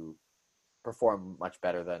to perform much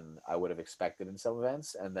better than I would have expected in some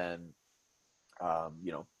events. And then,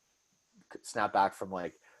 snap back from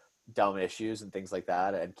like dumb issues and things like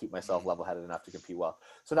that and keep myself level-headed enough to compete well.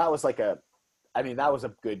 So that was that was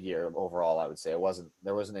a good year overall, I would say.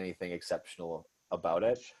 There wasn't anything exceptional about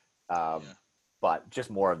it. But just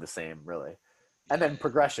more of the same, really. And then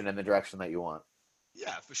progression in the direction that you want.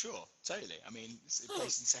 Yeah, for sure, totally. I mean,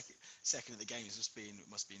 placing second at the games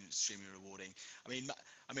must be extremely rewarding. I mean,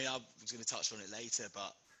 I was going to touch on it later,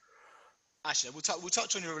 but actually, we'll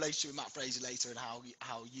touch on your relationship with Matt Fraser later and how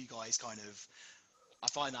you guys kind of. I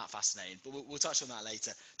find that fascinating, but we'll touch on that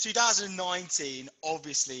later. 2019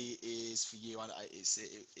 obviously is for you.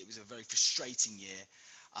 It was a very frustrating year.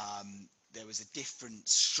 There was a different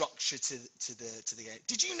structure to the game.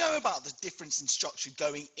 Did you know about the difference in structure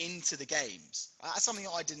going into the games? That's something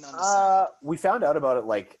I didn't understand. We found out about it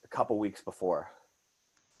like a couple weeks before.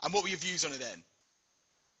 And what were your views on it then?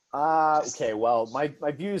 Okay, well, my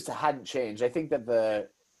views hadn't changed. I think that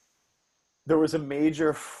there was a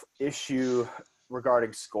major issue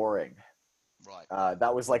regarding scoring. Right.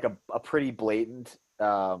 That was like a pretty blatant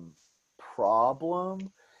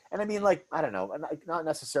problem. And I mean, like, I don't know, not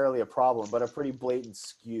necessarily a problem, but a pretty blatant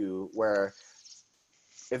skew where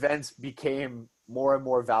events became more and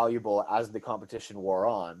more valuable as the competition wore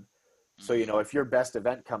on. So, if your best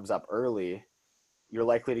event comes up early, you're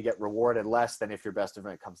likely to get rewarded less than if your best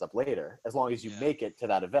event comes up later, as long as you make it to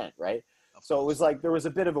that event, right? So it was like there was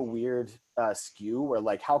a bit of a weird skew where,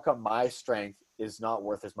 like, how come my strength is not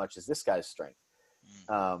worth as much as this guy's strength?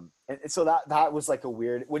 And so that was like a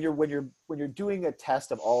weird when you're doing a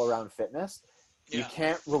test of all around fitness, you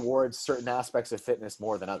can't reward certain aspects of fitness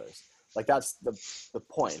more than others. Like that's the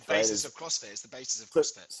point, it's the basis of CrossFit. It's the basis of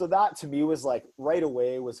CrossFit. So that to me was like right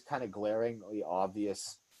away was kind of glaringly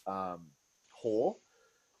obvious hole.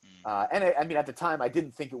 And I mean at the time I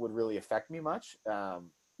didn't think it would really affect me much.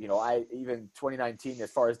 I even 2019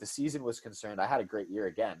 as far as the season was concerned, I had a great year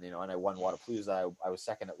again, and I won Wadapalooza. I was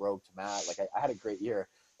second at Rogue to Matt. Like I had a great year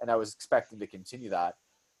and I was expecting to continue that.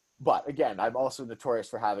 But again, I'm also notorious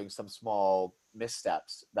for having some small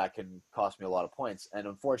missteps that can cost me a lot of points. And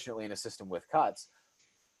unfortunately in a system with cuts,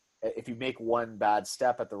 if you make one bad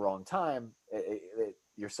step at the wrong time,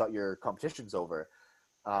 your competition's over.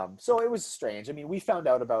 So it was strange. I mean, we found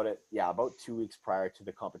out about it, about 2 weeks prior to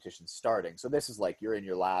the competition starting. So this is like you're in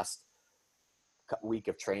your last week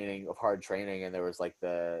of training, of hard training, and there was like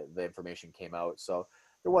the information came out. So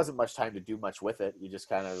there wasn't much time to do much with it. You just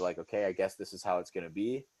kind of like, okay, I guess this is how it's going to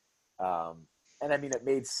be. And I mean, it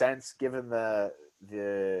made sense given the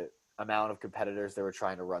amount of competitors they were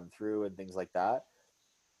trying to run through and things like that.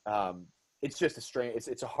 It's just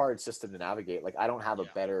it's a hard system to navigate. Like, I don't have a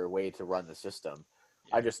better way to run the system.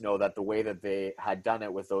 I just know that the way that they had done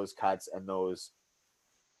it with those cuts and those,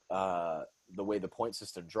 the way the point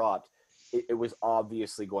system dropped, it was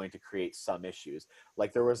obviously going to create some issues.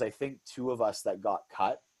 Like, there was, I think, 2 of us that got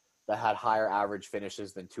cut that had higher average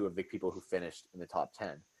finishes than 2 of the people who finished in the top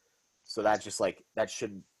 10. So that just like, that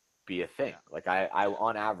shouldn't be a thing. Like, I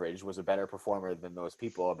on average was a better performer than those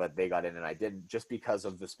people, but they got in and I didn't, just because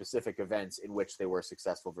of the specific events in which they were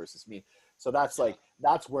successful versus me. So that's like,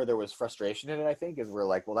 that's where there was frustration in it, I think, is we're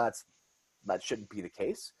like, well, that shouldn't be the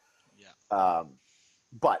case.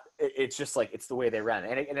 But it's just like, it's the way they ran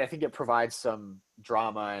it. And I think it provides some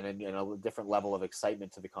drama and a different level of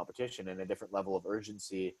excitement to the competition and a different level of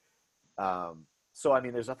urgency. So, I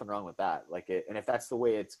mean, there's nothing wrong with that. Like, and if that's the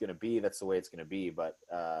way it's going to be, that's the way it's going to be. But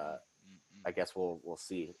I guess we'll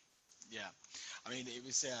see. Yeah, I mean, it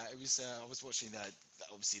was. I was watching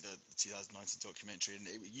obviously the 2019 documentary, and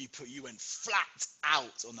you went flat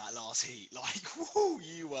out on that last heat. Like, whoo,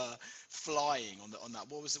 you were flying on that.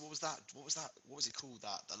 What was that? What was it called?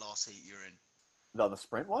 The last heat you were in? The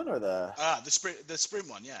sprint one or the sprint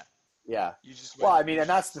one? Yeah. Yeah. You just well, I mean, and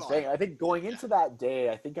that's the thing. I think going into that day,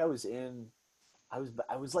 I think I was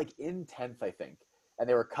like in 10th, I think, and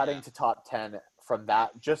they were cutting to top 10 from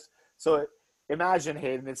that. Just so imagine,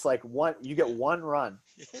 Hayden, it's like you get one run,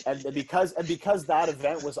 and because that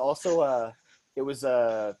event was also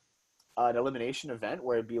an elimination event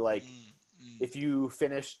where it'd be like, if you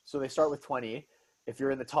finish, so they start with 20. If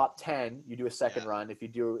you're in the top 10, you do a second run. If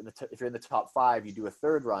you're in the top 5, you do a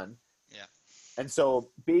third run. Yeah. And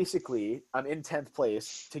so basically, I'm in 10th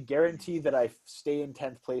place. To guarantee that I stay in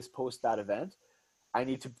 10th place post that event, I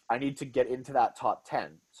need to get into that top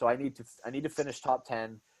 10. So I need to finish top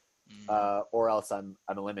 10, or else I'm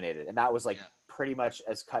eliminated. And that was like pretty much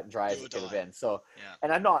as cut and dry as it could have been. So,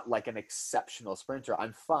 and I'm not like an exceptional sprinter.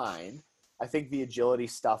 I'm fine. I think the agility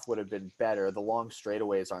stuff would have been better. The long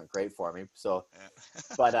straightaways aren't great for me. So,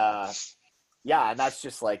 but and that's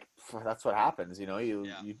just like, that's what happens. You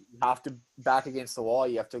have to back against the wall.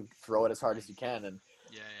 You have to throw it as hard as you can. And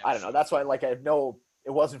I don't know. That's why, like, it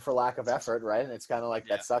wasn't for lack of effort, right? And it's kind of like,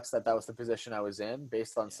 that sucks that was the position I was in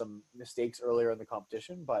based on some mistakes earlier in the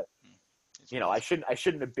competition. But I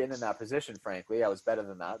shouldn't have been in that position. Frankly, I was better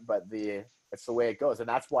than that. But it's the way it goes, and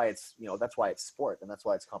that's why it's sport, and that's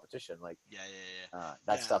why it's competition. Like,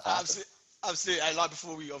 that stuff happens. Absolutely. And like,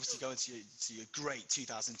 before we obviously go into your great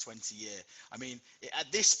 2020 year, I mean,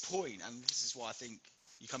 at this point, and this is why I think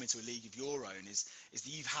you come into a league of your own, is that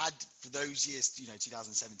you've had, for those years,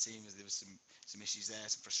 2017, there was some issues there,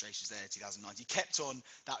 some frustrations there. 2019, you kept on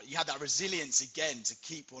that. You had that resilience again to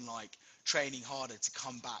keep on, like, training harder to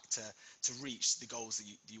come back to reach the goals that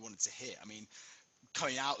you wanted to hit. I mean,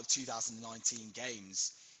 coming out of 2019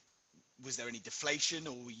 games, was there any deflation,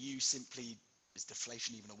 or were you simply, is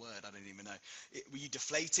deflation even a word? I don't even know. Were you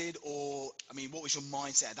deflated, or, I mean, what was your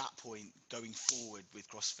mindset at that point going forward with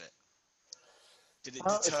CrossFit? Did it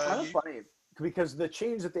deter it's kind you? of funny because the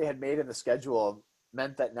change that they had made in the schedule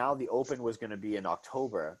meant that now the Open was going to be in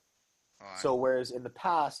October. Right. So whereas in the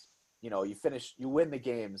past, you win the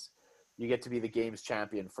games, you get to be the games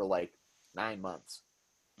champion for like 9 months.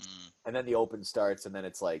 And then the Open starts, and then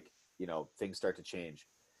it's like, things start to change.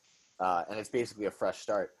 And it's basically a fresh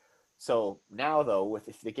start. So now, though,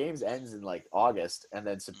 if the games ends in like August, and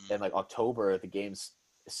then in like October, the games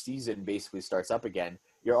season basically starts up again,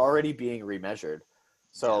 you're already being remeasured.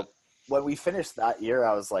 So when we finished that year,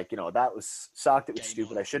 I was like, that was sucked. It was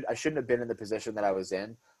stupid. I shouldn't have been in the position that I was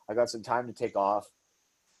in. I got some time to take off,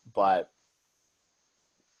 but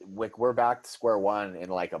we're back to square one in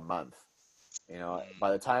like a month.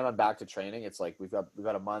 By the time I'm back to training, it's like we've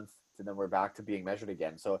got a month, and then we're back to being measured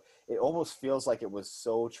again. So it almost feels like it was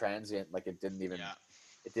so transient, like it didn't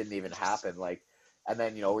even happen. Like, and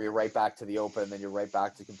then you're right back to the Open, and then you're right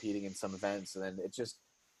back to competing in some events, and then it just,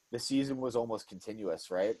 the season was almost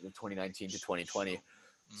continuous, right? The 2019 to 2020.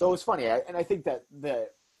 So it was funny, and I think that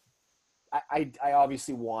I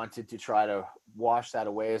obviously wanted to try to wash that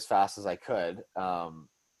away as fast as I could.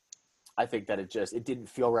 I think that it didn't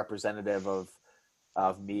feel representative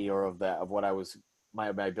of me or of what I was, my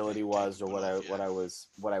ability was, or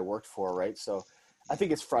what I worked for, right? So I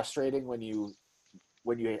think it's frustrating when you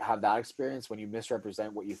have that experience, when you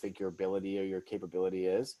misrepresent what you think your ability or your capability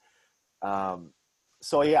is.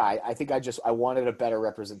 So yeah, I think I wanted a better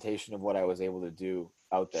representation of what I was able to do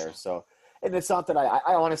out there. So, and it's not that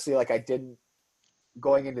I honestly, like, I didn't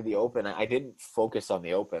going into the Open, I didn't focus on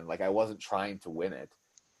the Open. Like I wasn't trying to win it.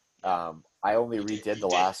 I only redid the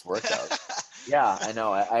last workout. Yeah, I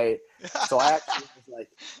know. So I actually was like,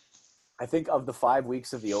 I think of the 5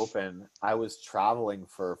 weeks of the Open, I was traveling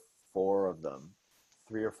for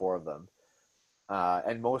 3 or 4 of them.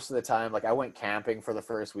 And most of the time, like I went camping for the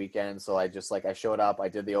first weekend. So I just like, I showed up, I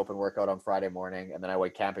did the Open workout on Friday morning, and then I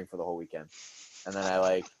went camping for the whole weekend. And then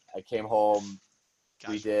I came home.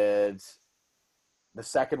 We did the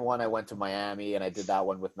second one. I went to Miami and I did that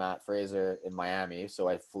one with Matt Fraser in Miami. So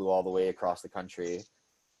I flew all the way across the country,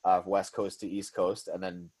 West Coast to East Coast, and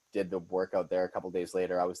then did the workout there a couple days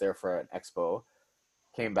later. I was there for an expo,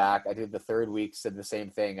 came back. I did the third week, did the same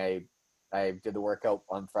thing. I did the workout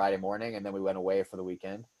on Friday morning, and then we went away for the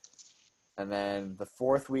weekend. And then the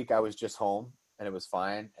fourth week I was just home and it was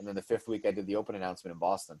fine. And then the fifth week I did the Open announcement in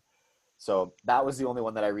Boston. So that was the only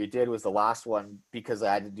one that I redid, was the last one, because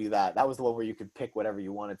I had to do that. That was the one where you could pick whatever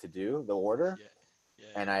you wanted to do, the order.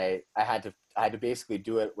 And I had to basically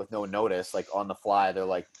do it with no notice, like on the fly. They're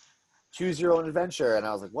like, choose your own adventure. And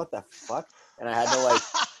I was like, what the fuck? And I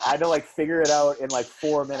had to figure it out in like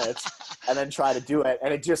 4 minutes and then try to do it.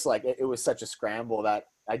 And it just like, it was such a scramble that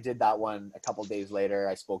I did that one a couple days later.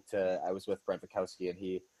 I was with Brent Vikowski,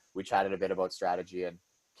 and we chatted a bit about strategy and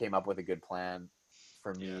came up with a good plan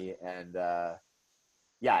for me. And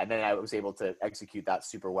and then I was able to execute that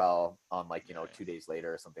super well on 2 days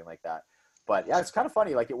later or something like that. But yeah, it's kind of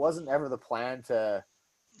funny. Like it wasn't ever the plan to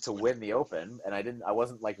win the Open, and I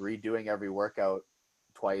wasn't like redoing every workout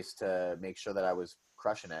twice to make sure that I was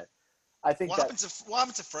crushing it. I think what happened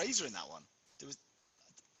to Fraser in that one?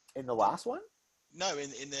 In the last one? No, in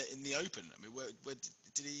the Open. I mean, where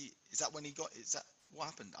did he? Is that when he got? Is that what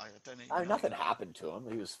happened? I don't know. Nothing happened to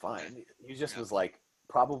him. He was fine. Okay. He just was like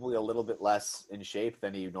probably a little bit less in shape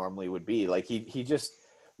than he normally would be. Like he just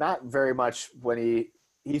not very much when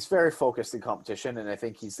he's very focused in competition, and I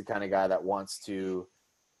think he's the kind of guy that wants to,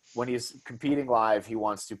 when he's competing live, he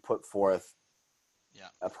wants to put forth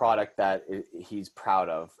a product that he's proud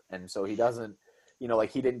of. And so he doesn't, he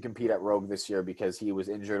didn't compete at Rogue this year because he was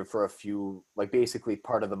injured for basically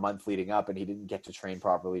part of the month leading up, and he didn't get to train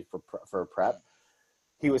properly for prep.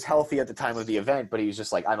 He was healthy at the time of the event, but he was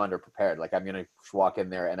just like, I'm underprepared. Like I'm going to walk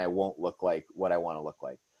in there and I won't look like what I want to look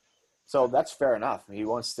like. So that's fair enough. He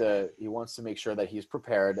wants to make sure that he's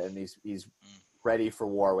prepared and he's ready for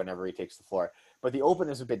war whenever he takes the floor. But the Open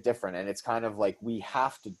is a bit different, and it's kind of like we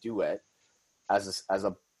have to do it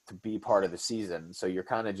to be part of the season. So you're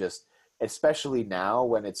kind of just, especially now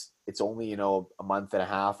when it's only a month and a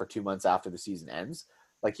half or 2 months after the season ends.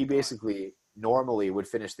 Like he basically normally would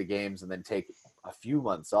finish the games and then take a few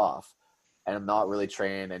months off and not really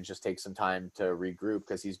train and just take some time to regroup,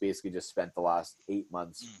 because he's basically just spent the last 8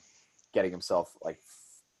 months getting himself like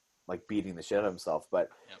beating the shit out of himself. But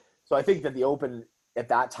so I think that the Open at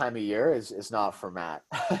that time of year is not for Matt.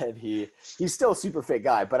 And he's still a super fit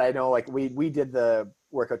guy, but I know like we did the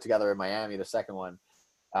workout together in Miami, the second one.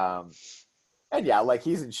 And yeah, like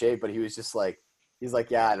he's in shape, but he was just like, he's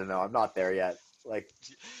like, yeah, I don't know, I'm not there yet. Like,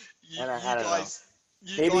 I don't know.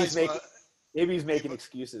 Maybe he's making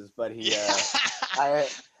excuses, but I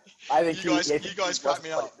think you guys cracked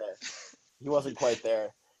me up. He wasn't quite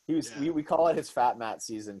there. He was. Yeah. We call it his fat Matt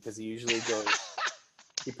season, because he usually goes.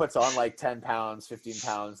 He puts on like 10 pounds, 15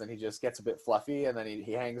 pounds, and he just gets a bit fluffy, and then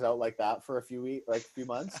he hangs out like that for a few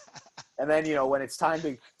months. And then, when it's time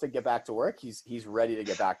to get back to work, he's ready to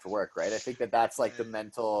get back to work, right? I think that's like the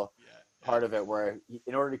mental part of it, where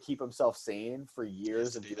in order to keep himself sane for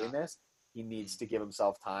years of doing this, he needs to give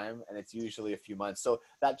himself time, and it's usually a few months. So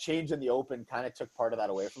that change in the Open kind of took part of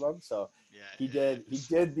that away from him. So he did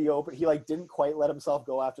the Open. He like didn't quite let himself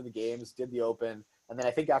go after the games, did the Open. And then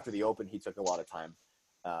I think after the Open, he took a lot of time.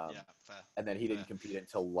 Fair. And then he didn't compete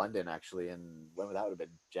until London, actually. And when would that have been?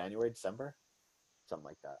 January, December? Something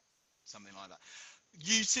like that. Something like that.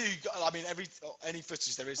 You two, I mean, any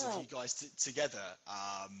footage there is of you guys together,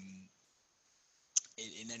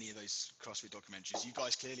 in any of those CrossFit documentaries, you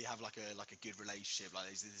guys clearly have like a good relationship. Like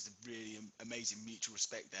there's a really amazing mutual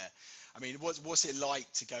respect there. I mean, what's it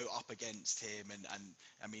like to go up against him? And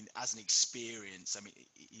I mean, as an experience, I mean,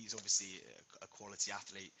 he's obviously a quality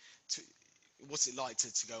athlete. What's it like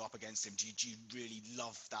to go up against him? Do you really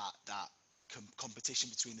love that competition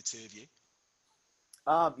between the two of you?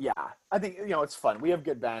 Yeah, I think, it's fun. We have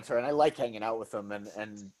good banter, and I like hanging out with him.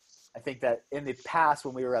 And I think that in the past,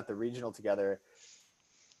 when we were at the regional together,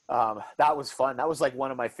 that was fun. That was like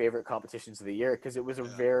one of my favorite competitions of the year, because it was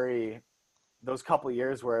those couple of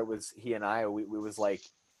years where it was he and I, we was like,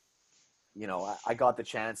 I got the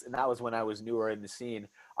chance, and that was when I was newer in the scene.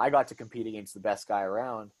 I got to compete against the best guy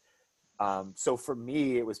around. So for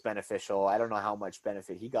me, it was beneficial. I don't know how much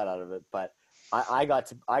benefit he got out of it, but I got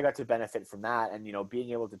to benefit from that. And,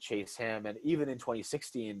 being able to chase him. And even in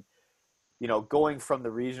 2016, going from the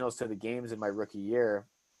regionals to the games in my rookie year,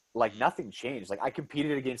 like nothing changed. Like I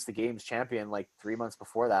competed against the games champion like 3 months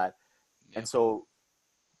before that. Yep. And so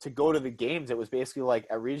to go to the games, it was basically like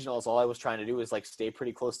at regionals, all I was trying to do is like stay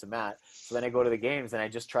pretty close to Matt. So then I go to the games and I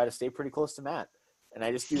just try to stay pretty close to Matt. And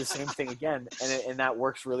I just do the same thing again, and that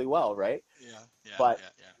works really well, right? Yeah. But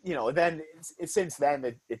then since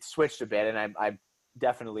then it switched a bit, and I'm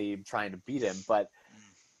definitely trying to beat him. But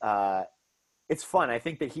it's fun. I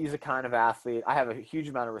think that he's a kind of athlete. I have a huge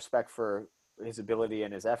amount of respect for his ability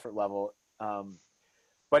and his effort level.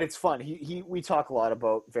 But it's fun. We talk a lot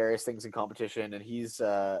about various things in competition, and he's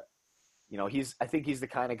I think he's the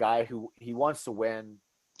kind of guy who he wants to win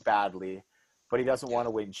badly, but he doesn't want to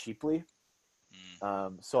win cheaply.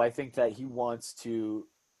 So I think that he wants to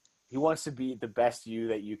be the best you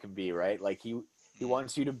that you can be, right? Like he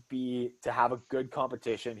wants you to have a good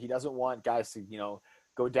competition. He doesn't want guys to,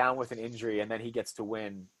 go down with an injury and then he gets to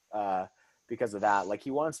win because of that. Like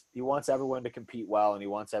he wants everyone to compete well, and he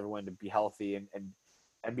wants everyone to be healthy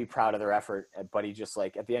and be proud of their effort. But he just,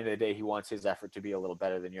 like, at the end of the day, he wants his effort to be a little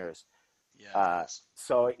better than yours. Yeah.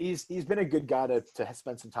 So he's been a good guy to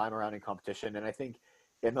spend some time around in competition. And I think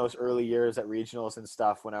in those early years at regionals and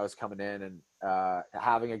stuff, when I was coming in and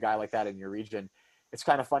having a guy like that in your region, it's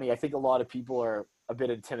kind of funny. I think a lot of people are a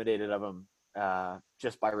bit intimidated of him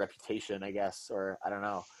just by reputation, I guess, or I don't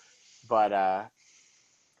know. But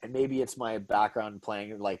and maybe it's my background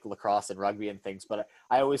playing like lacrosse and rugby and things, but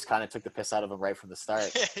I always kind of took the piss out of him right from the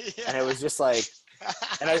start. Yeah. And it was just like,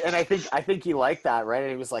 and I think he liked that, right?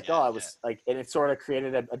 And he was like, I was like, and it sort of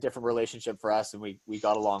created a different relationship for us, and we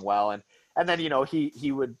got along well. And then,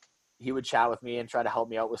 he would chat with me and try to help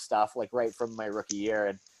me out with stuff, like right from my rookie year.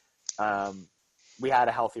 And we had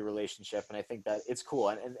a healthy relationship, and I think that it's cool.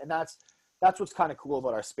 And that's what's kind of cool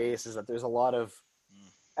about our space, is that there's a lot of,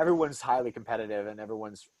 everyone's highly competitive and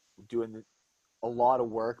everyone's doing a lot of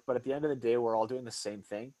work, but at the end of the day, we're all doing the same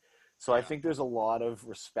thing. So I think there's a lot of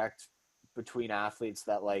respect between athletes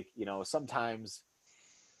that, like, sometimes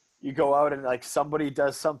you go out and like somebody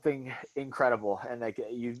does something incredible, and like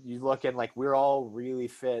you look, and like we're all really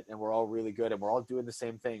fit and we're all really good and we're all doing the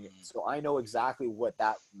same thing. So I know exactly what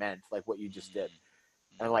that meant, like what you just did.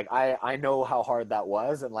 And like I know how hard that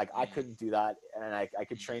was, and like I couldn't do that, and I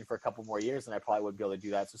could train for a couple more years and I probably wouldn't be able to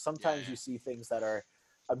do that. So sometimes you see things that are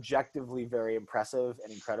objectively very impressive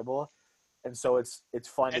and incredible, and so it's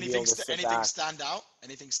fun to be able to sit anything back. stand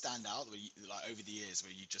out where you, like, over the years,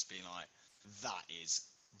 where you just been like, that is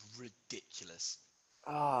ridiculous?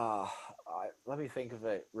 Let me think of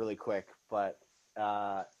it really quick, but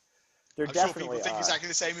there I'm definitely sure people think are. exactly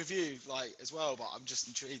the same with you, like, as well, but I'm just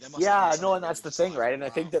intrigued. And that's the thing, right? And I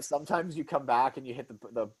think that sometimes you come back and you hit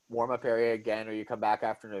the warm-up area again, or you come back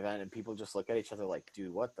after an event and people just look at each other like,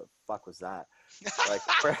 dude, what the fuck was that? Like,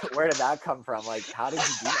 where did that come from? Like, how did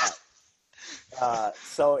you do that?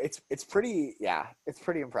 So it's pretty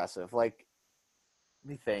impressive. Like, let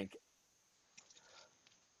me think.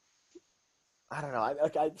 I don't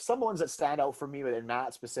know. Some ones that stand out for me, and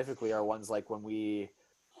Matt specifically, are ones like when we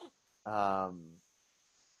at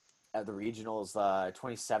the regionals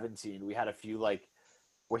 2017, we had a few, like,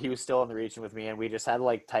 where he was still in the region with me, and we just had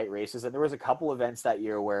like tight races. And there was a couple events that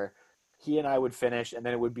year where he and I would finish, and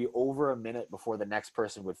then it would be over a minute before the next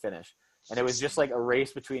person would finish, and it was just like a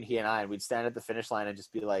race between he and I, and we'd stand at the finish line and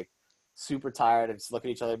just be like super tired and just look at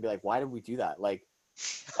each other and be like, why did we do that? Like,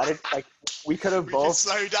 we could have both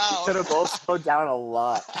slowed down a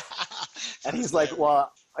lot. And he's like,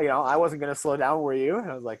 well, I wasn't going to slow down, were you? And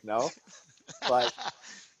I was like, no. But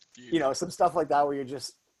some stuff like that where you're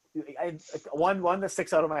just, one that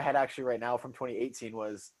sticks out of my head actually right now from 2018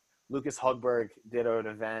 was Lucas Hogberg did an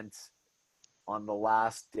event on the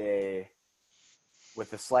last day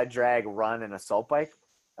with a sled drag, run, and assault bike.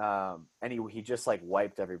 And he just like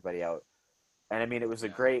wiped everybody out. And I mean, it was a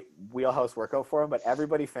great wheelhouse workout for him, but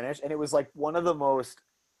everybody finished. And it was like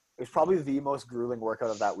it was probably the most grueling workout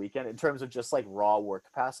of that weekend in terms of just like raw work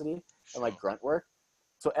capacity and like grunt work.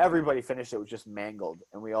 So everybody finished it was just mangled.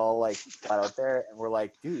 And we all like got out there and we're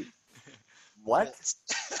like, dude, what?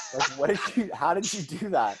 Like, how did you do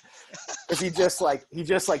that? Because he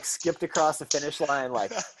just skipped across the finish line,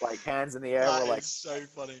 like hands in the air. That we're like, so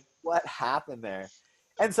funny. What happened there?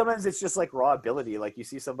 And sometimes it's just like raw ability. Like you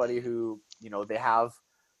see somebody who, they have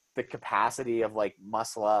the capacity of like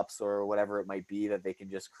muscle ups or whatever it might be, that they can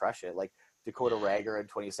just crush it. Like Dakota Rager in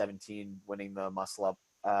 2017 winning the muscle up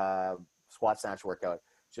squat snatch workout.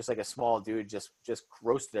 Just like a small dude just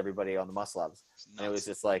roasted everybody on the muscle ups. And it was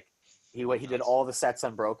just like, he did all the sets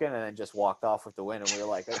unbroken and then just walked off with the win. And we were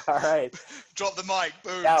like, all right, drop the mic,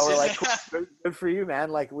 boom. yeah, we're like, cool, good for you,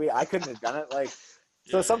 man. Like I couldn't have done it. Like,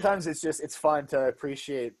 so sometimes it's fun to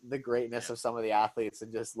appreciate the greatness of some of the athletes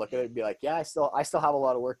and just look at it and be like, yeah, I still have a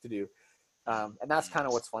lot of work to do. And that's kind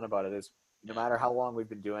of what's fun about it is no matter how long we've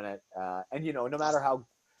been doing it, and no matter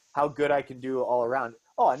how good I can do all around.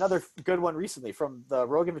 Oh, another good one recently from the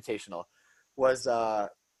Rogue Invitational was the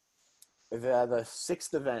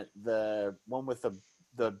sixth event, the one with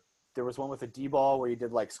there was one with a D ball where you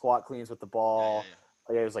did like squat cleans with the ball.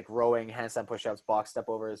 It was like rowing, handstand push-ups, box step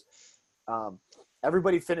overs.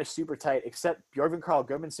 Everybody finished super tight except Bjorgvin Carl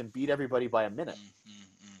Gudmundsson beat everybody by a minute.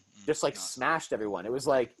 Just like smashed everyone. It was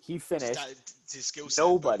like he finished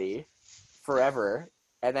nobody forever.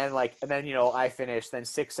 And then I finished. Then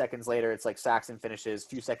 6 seconds later, it's like Saxon finishes.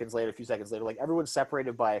 Few seconds later, like everyone's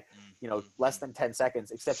separated by less than 10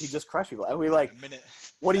 seconds. Except he just crushed people. And we like,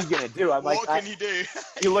 what are you gonna do? I'm like, what can you do?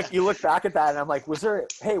 you look back at that, and I'm like, was there?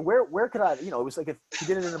 Hey, where could I? It was like if he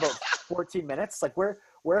did it in about 14 minutes. Like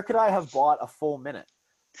where could I have bought a full minute?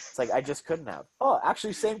 It's like I just couldn't have. Oh,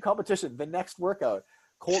 actually, same competition. The next workout,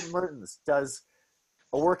 Colton Mertens does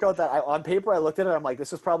a workout that on paper I looked at it. I'm like,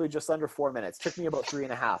 this is probably just under 4 minutes. Took me about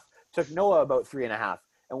 3.5. Took Noah about 3.5.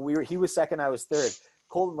 And he was second. I was third.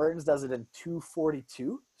 Colton Mertens does it in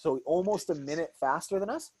 2:42, so almost a minute faster than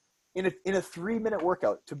us in a 3-minute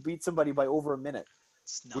workout to beat somebody by over a minute.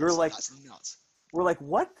 We were like, that's nuts. We're like,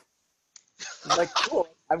 what? Like, cool.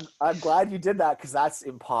 I'm glad you did that because that's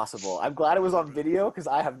impossible. I'm glad it was on video because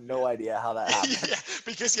I have no idea how that happened.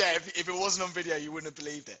 Because if it wasn't on video, you wouldn't have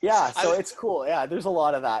believed it. Yeah, so it's cool. Yeah, there's a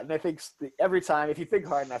lot of that. And I think every time, if you think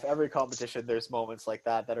hard enough, every competition, there's moments like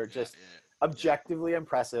that are just objectively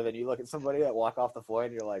impressive. And you look at somebody that walk off the floor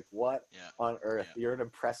and you're like, what on earth? You're an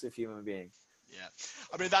impressive human being. Yeah,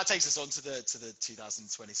 I mean that takes us on to the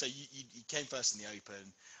 2020. So you came first in the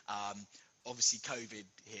Open. Obviously, COVID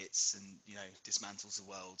hits and dismantles the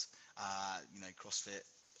world. CrossFit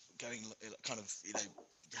going kind of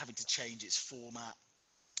having to change its format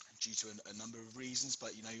due to a number of reasons.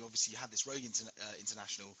 But you obviously had this Rogue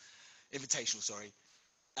International Invitational,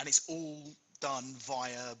 and it's all done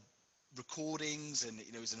via recordings, and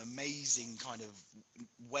it was an amazing kind of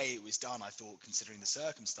way it was done. I thought, considering the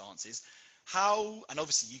circumstances. And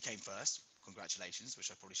obviously you came first. Congratulations, which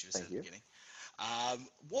I probably should have said at the beginning.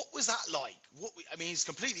 What was that like? It's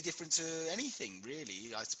completely different to anything,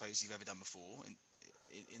 really, I suppose, you've ever done before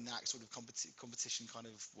in that sort of competition kind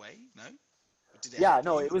of way, no?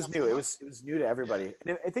 It was new. It was new to everybody.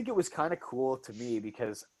 And I think it was kind of cool to me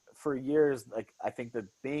because for years, like, I think the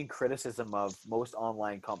main criticism of most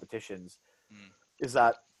online competitions is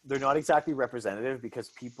that they're not exactly representative because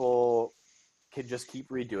people can just keep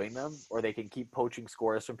redoing them, or they can keep poaching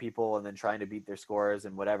scores from people and then trying to beat their scores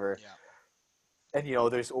and whatever. And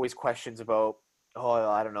there's always questions about,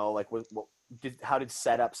 I don't know, like how did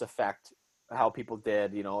setups affect how people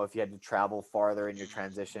did, if you had to travel farther in your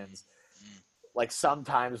transitions. Like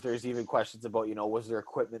sometimes there's even questions about, was their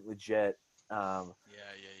equipment legit?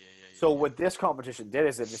 So what this competition did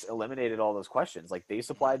is it just eliminated all those questions. Like they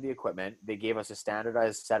supplied the equipment, they gave us a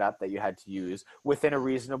standardized setup that you had to use within a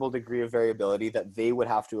reasonable degree of variability that they would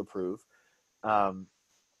have to approve.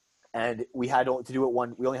 And we had to do it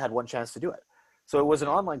we only had one chance to do it. So it was an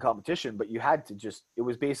online competition, but you had to it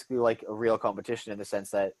was basically like a real competition in the sense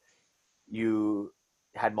that you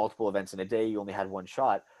had multiple events in a day, you only had one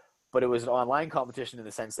shot, but it was an online competition in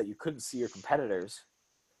the sense that you couldn't see your competitors.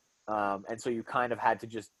 And so you kind of had to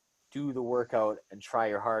just do the workout and try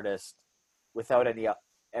your hardest without any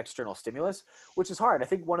external stimulus, which is hard. I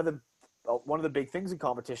think one of the big things in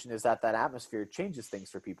competition is that atmosphere changes things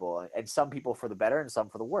for people, and some people for the better and some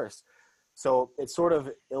for the worse. So it sort of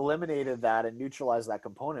eliminated that and neutralized that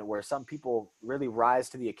component where some people really rise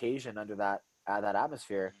to the occasion under that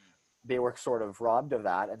atmosphere. They were sort of robbed of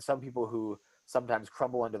that. And some people who sometimes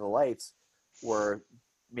crumble under the lights were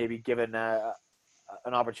maybe given an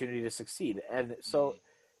opportunity to succeed. And so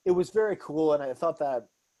it was very cool. And I thought that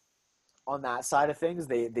on that side of things,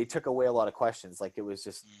 they took away a lot of questions. Like it was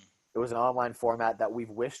an online format that we've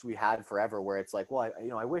wished we had forever, where it's like, well,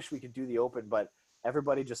 I wish we could do the Open, but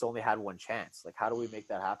everybody just only had one chance. Like, how do we make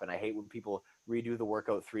that happen? I hate when people redo the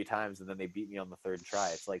workout 3 times and then they beat me on the 3rd try.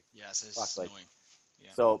 It's like, it's annoying.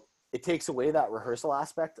 So it takes away that rehearsal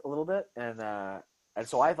aspect a little bit. And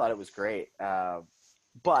so I thought it was great.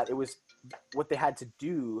 But it was what they had to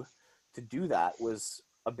do that was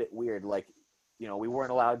a bit weird. Like, we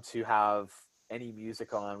weren't allowed to have any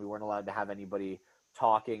music on. We weren't allowed to have anybody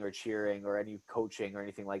talking or cheering or any coaching or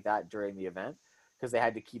anything like that during the event, because they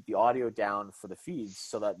had to keep the audio down for the feeds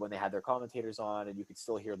so that when they had their commentators on and you could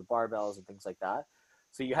still hear the barbells and things like that.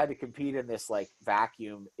 So you had to compete in this like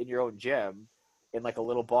vacuum in your own gym in like a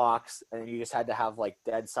little box, and you just had to have like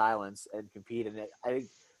dead silence and compete in it. I think,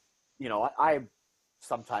 I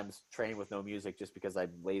sometimes train with no music just because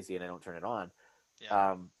I'm lazy and I don't turn it on.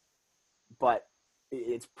 Yeah. But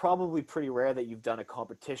it's probably pretty rare that you've done a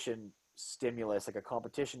competition stimulus, like a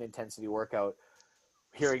competition intensity workout,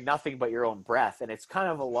 hearing nothing but your own breath. And it's kind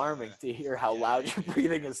of alarming to hear how loud your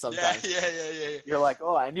breathing is sometimes. Yeah. You're like,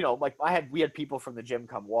 oh, and like we had people from the gym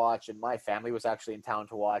come watch, and my family was actually in town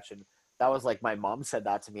to watch. And that was like, my mom said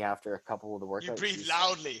that to me after a couple of the workouts. You breathe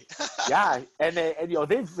loudly. Yeah. And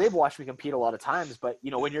they've watched me compete a lot of times, but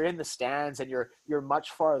when you're in the stands and you're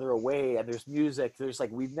much farther away and there's music, there's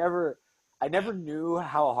like, I never knew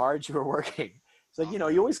how hard you were working. It's like,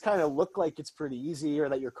 you always kind of look like it's pretty easy or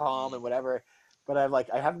that you're calm and whatever. But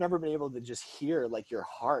I have never been able to just hear like your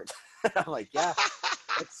heart. I'm like, yeah.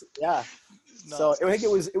 So I think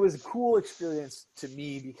it was a cool experience to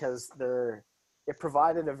me because it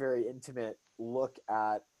provided a very intimate look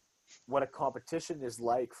at what a competition is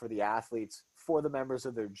like for the athletes, for the members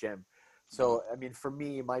of their gym. So, I mean, for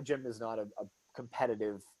me, my gym is not a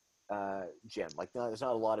competitive gym. Like, no, there's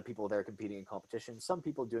not a lot of people there competing in competition. Some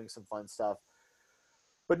people doing some fun stuff,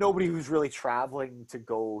 but nobody who's really traveling to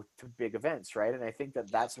go to big events, right? And I think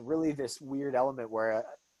that's really this weird element where,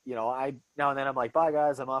 I now and then I'm like, bye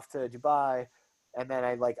guys, I'm off to Dubai. And then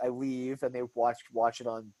I leave and they watch it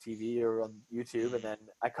on TV or on YouTube. And then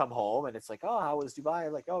I come home and it's like, oh, how was Dubai?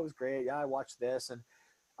 I'm like, oh, it was great. Yeah, I watched this. And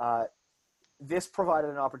this provided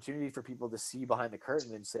an opportunity for people to see behind the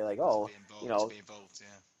curtain and say like, oh, be involved,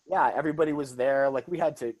 yeah, everybody was there. Like, we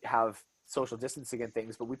had to have social distancing and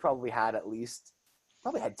things, but we probably had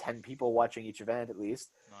 10 people watching each event at least.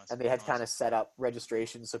 Nice, and they had kind of set up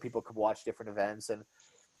registrations so people could watch different events. And,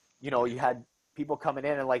 you had people coming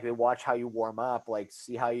in and like, they watch how you warm up, like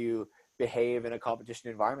see how you behave in a competition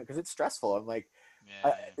environment. Cause it's stressful. I'm like,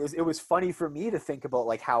 it was funny for me to think about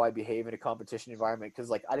like how I behave in a competition environment. Cause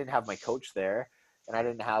like, I didn't have my coach there and I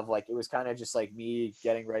didn't have like, it was kind of just like me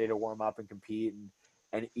getting ready to warm up and compete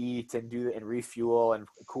and eat and refuel and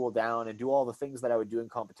cool down and do all the things that I would do in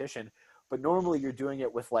competition. But normally you're doing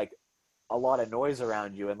it with like a lot of noise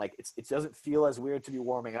around you. And like, it doesn't feel as weird to be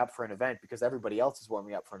warming up for an event because everybody else is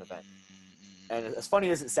warming up for an event. And as funny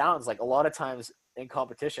as it sounds, like a lot of times in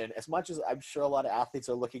competition, as much as I'm sure a lot of athletes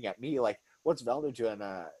are looking at me like, what's Vellner doing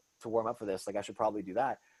to warm up for this? Like, I should probably do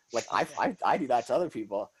that. Like I do that to other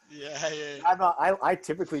people. I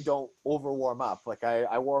typically don't over warm up. Like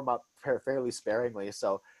I warm up fairly sparingly.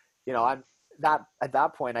 So, at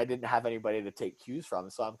that point I didn't have anybody to take cues from.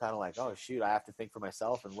 So I'm kind of like, oh shoot, I have to think for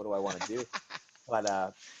myself and what do I want to do? But,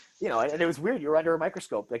 and it was weird. You're under a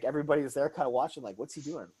microscope. Like everybody's there kind of watching, like, what's he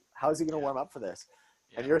doing? How is he going to warm up for this?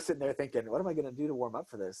 And you're sitting there thinking, what am I going to do to warm up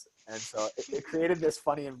for this? And so it created this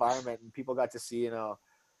funny environment and people got to see,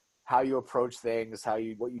 how you approach things,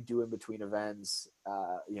 what you do in between events,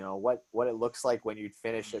 what it looks like when you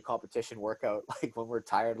finish a competition workout, like when we're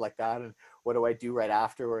tired like that, and what do I do right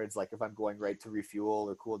afterwards? Like if I'm going right to refuel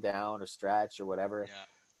or cool down or stretch or whatever,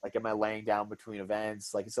 like am I laying down between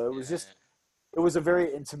events? Like, so it was it was a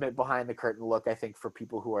very intimate behind the curtain look, I think, for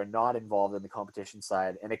people who are not involved in the competition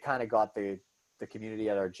side. And it kind of got the community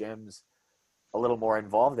at our gyms a little more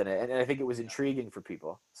involved in it. And I think it was intriguing for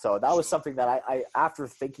people. So that was something that I after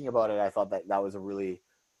thinking about it, I thought that was a really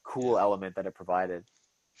cool element that it provided.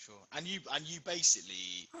 Sure. And you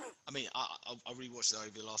basically, I mean, I rewatched it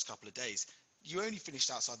over the last couple of days. You only finished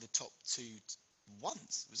outside the top two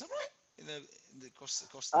once. Was that right? In the across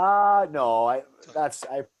no, I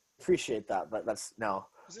appreciate that, but that's no.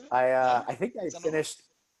 I think I finished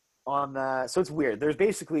on so it's weird. There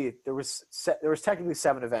was technically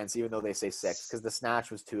 7 events, even though they say 6, because the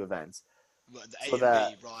snatch was 2 events. Well, the A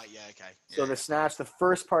and B, right? Yeah, okay. Yeah. So the snatch, the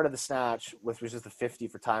first part of the snatch, which was just the 50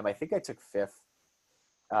 for time, I think I took 5th,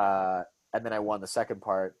 and then I won the second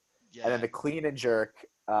part. Yeah. And then the clean and jerk,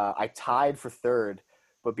 I tied for 3rd,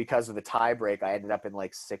 but because of the tie break, I ended up in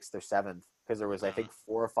like 6th or 7th because there was I think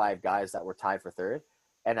 4 or 5 guys that were tied for 3rd.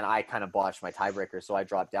 And then I kind of botched my tiebreaker, so I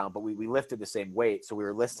dropped down. But we lifted the same weight, so we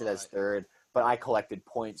were listed as 3rd. But I collected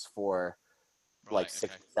points for like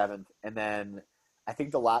 6th, 7th, and then I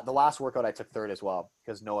think the last workout I took 3rd as well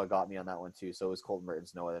because Noah got me on that one too. So it was Colton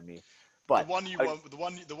Mertens, Noah, and me. But the one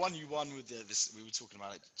you won with this, we were talking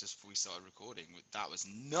about it just before we started recording. That was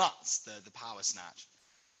nuts. The power snatch,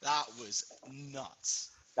 that was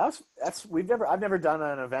nuts. I've never done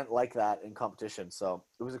an event like that in competition, so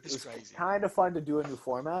it was kind of fun to do a new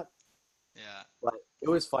format. Yeah, but it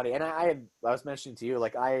was funny, and I was mentioning to you,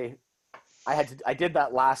 like I I did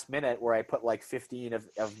that last minute where I put like 15 of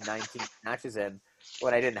 19 matches in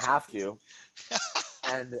when I didn't have to.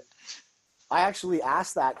 And I actually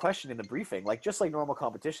asked that question in the briefing, like just like normal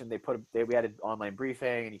competition, we had an online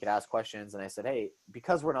briefing and you could ask questions. And I said, hey,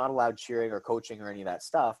 because we're not allowed cheering or coaching or any of that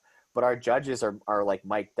stuff, but our judges are like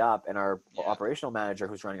mic'd up and our operational manager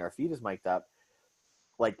who's running our feed is mic'd up.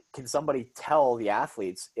 Like, can somebody tell the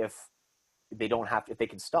athletes if they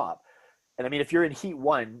can stop? And I mean, if you're in heat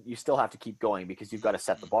 1, you still have to keep going because you've got to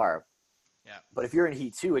set the bar. Yeah. But if you're in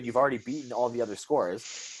heat 2 and you've already beaten all the other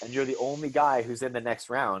scores and you're the only guy who's in the next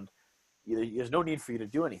round, there's no need for you to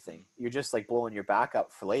do anything. You're just like blowing your back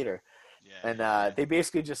up for later. And they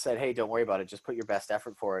basically just said, hey, don't worry about it. Just put your best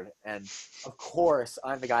effort forward. And of course,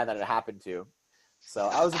 I'm the guy that it happened to. So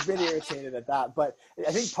I was a bit irritated at that. But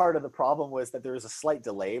I think part of the problem was that there was a slight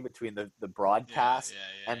delay between the broadcast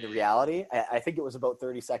and the reality. I think it was about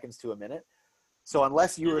 30 seconds to a minute. So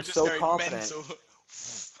unless you were so confident,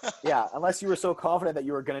 unless you were so confident that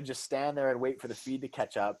you were going to just stand there and wait for the feed to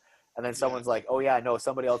catch up, and then someone's like, oh yeah, no,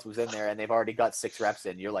 somebody else was in there and they've already got 6 reps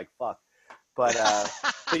in. You're like, fuck. But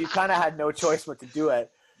so you kind of had no choice but to do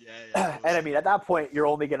it. And I mean, at that point, you're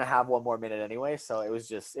only going to have 1 more minute anyway. So it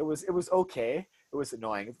was okay. It was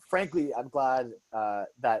annoying. Frankly, I'm glad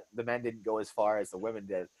that the men didn't go as far as the women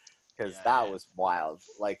did, because that was wild.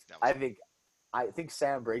 Like, I think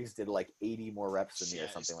Sam Briggs did like 80 more reps than me or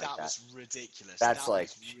something like that. That was ridiculous. That's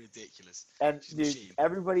ridiculous. And dude,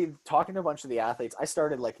 everybody talking to a bunch of the athletes. I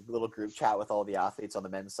started like a little group chat with all the athletes on the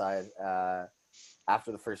men's side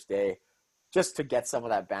after the first day, just to get some of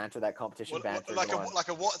that banter, that competition banter. Like a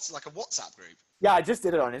WhatsApp group. Yeah, I just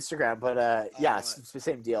did it on Instagram, but it's the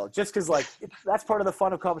same deal. Just because like that's part of the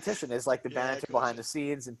fun of competition is like the banter behind the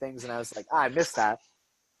scenes and things. And I was like, I missed that.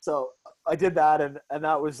 So I did that, and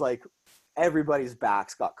that was like everybody's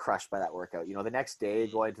backs got crushed by that workout. You know, the next day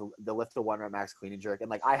going to the lift the 1 rep max clean and jerk, and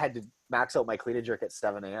like I had to max out my clean and jerk at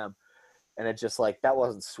 7 a.m. and it just like that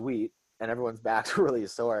wasn't sweet, and everyone's backs were really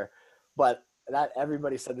sore. But that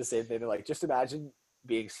everybody said the same thing. They're like, just imagine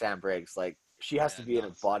being Sam Briggs. Like she has to be in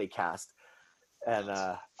a body cast. And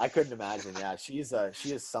I couldn't imagine. Yeah, she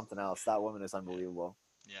is something else. That woman is unbelievable.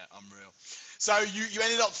 Yeah, unreal. So you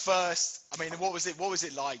ended up first. I mean, what was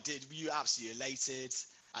it like? Were you absolutely elated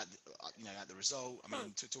at the result? I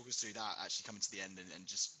mean, talk us through that. Actually coming to the end and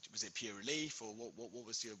just was it pure relief, or what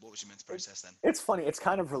was your mental process then? It's funny. It's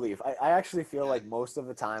kind of relief. I actually feel like most of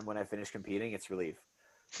the time when I finish competing, it's relief.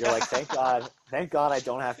 You're like, thank God I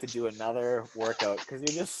don't have to do another workout, because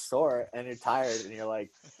you're just sore and you're tired and you're like,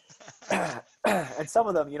 and some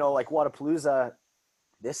of them, you know, like Wodapalooza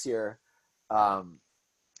this year, I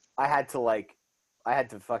had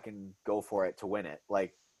to fucking go for it to win it.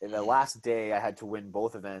 Like in the last day, I had to win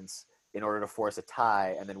both events in order to force a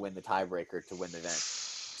tie and then win the tiebreaker to win the event.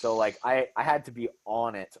 So like I had to be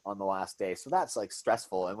on it on the last day. So that's like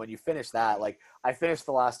stressful. And when you finish that, like I finished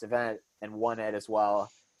the last event and won it as well.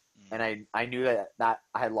 And I knew that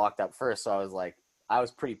I had locked up first. So I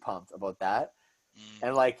was pretty pumped about that.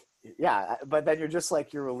 And like, yeah, but then you're just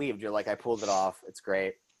like, you're relieved. You're like, I pulled it off. It's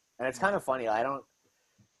great. And it's kind of funny. I don't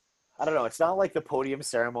know. It's not like the podium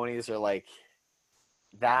ceremonies are like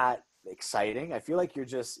that exciting. I feel like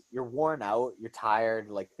you're worn out. You're tired.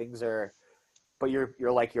 Like things are, but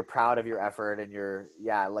you're like, you're proud of your effort and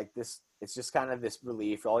like this, it's just kind of this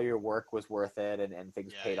relief. All your work was worth it and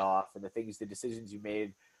things paid off, and the decisions you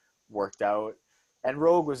made worked out. And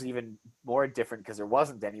Rogue was even more different because there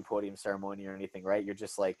wasn't any podium ceremony or anything, right? You're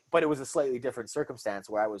just like, but it was a slightly different circumstance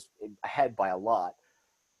where I was ahead by a lot.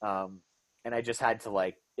 And I just had to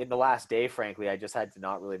like, in the last day, frankly, I just had to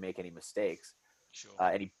not really make any mistakes,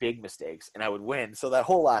 any big mistakes, and I would win. So that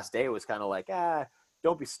whole last day was kind of like,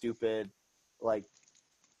 don't be stupid. Like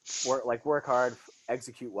work hard,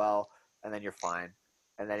 execute well, and then you're fine.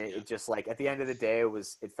 And then it just like, at the end of the day,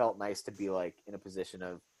 it felt nice to be like in a position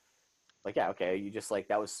of, like, yeah, okay, you just like,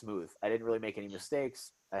 that was smooth. I didn't really make any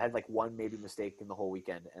mistakes. I had like one maybe mistake in the whole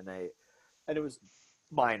weekend, and it was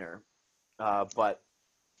minor. But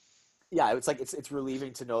yeah, it's like, it's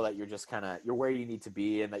relieving to know that you're just kind of, you're where you need to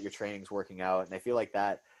be and that your training's working out. And I feel like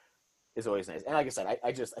that is always nice. And like I said,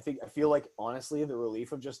 I feel like honestly, the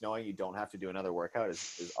relief of just knowing you don't have to do another workout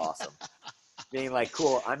is awesome. Being like,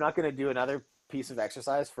 cool, I'm not going to do another piece of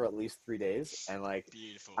exercise for at least 3 days, and like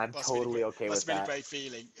beautiful. I'm totally okay with that. That's a great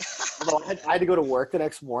feeling. Well, I had to go to work the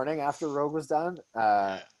next morning after Rogue was done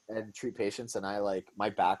and treat patients, and my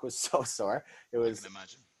back was so sore. I can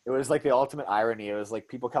imagine. It was like the ultimate irony. It was like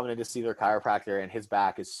people coming in to see their chiropractor, and his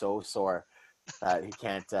back is so sore that he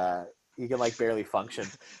can like barely function.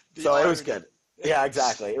 So irony. It was good. Yeah,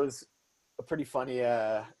 exactly. It was a pretty funny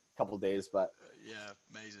couple of days, but Yeah,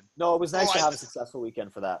 amazing. No, it was nice All to right. have a successful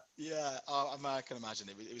weekend for that. Yeah, I can imagine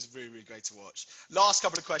it was really, really great to watch. Last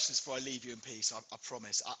couple of questions before I leave you in peace. I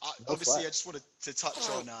promise. No Obviously, sweat. I just wanted to touch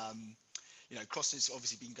on. CrossFit's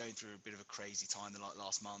obviously been going through a bit of a crazy time the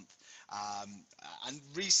last month, and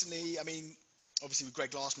recently, I mean, obviously with Greg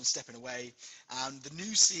Glassman stepping away and the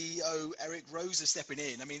new CEO Eric Rosa stepping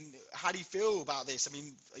in. I mean, how do you feel about this? I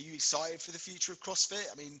mean, are you excited for the future of CrossFit?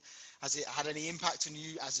 I mean, has it had any impact on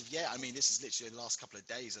you as of yet? I mean, this is literally the last couple of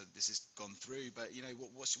days that this has gone through. But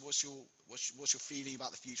what's your feeling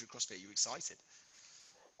about the future of CrossFit? Are you excited?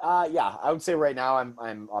 Yeah, I would say right now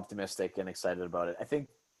I'm optimistic and excited about it. I think,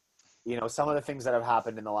 some of the things that have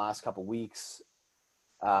happened in the last couple of weeks,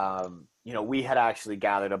 we had actually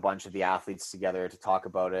gathered a bunch of the athletes together to talk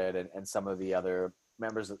about it, and some of the other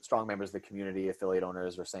strong members of the community, affiliate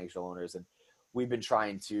owners or sanctional owners. And we've been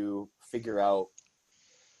trying to figure out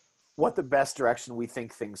what the best direction we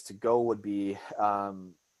think things to go would be.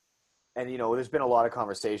 And there's been a lot of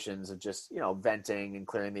conversations of just venting and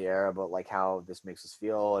clearing the air about like how this makes us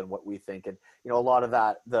feel and what we think. And a lot of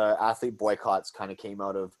that, the athlete boycotts kind of came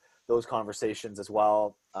out of those conversations as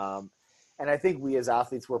well. And I think we as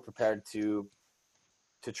athletes were prepared to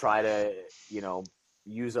try to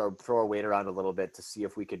throw our weight around a little bit to see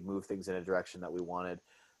if we could move things in a direction that we wanted.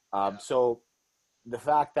 So the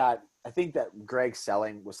fact that I think that Greg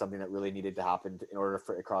selling was something that really needed to happen in order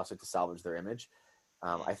for CrossFit to salvage their image.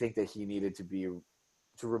 I think that he needed to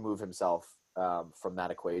remove himself from that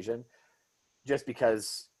equation, just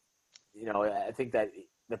because I think that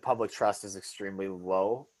the public trust is extremely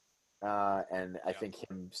low, and I think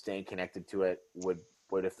him staying connected to it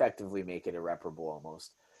would effectively make it irreparable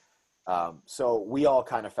almost. So we all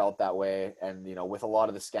kind of felt that way, and with a lot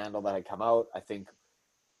of the scandal that had come out, I think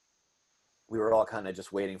we were all kind of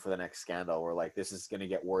just waiting for the next scandal. We're like, this is going to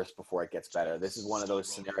get worse before it gets better. This is one of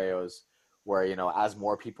those scenarios where, as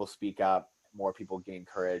more people speak up, more people gain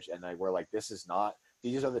courage. And we're like, these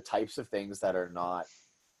are the types of things that are not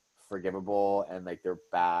forgivable, and like they're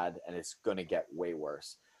bad, and it's going to get way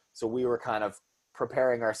worse. So we were kind of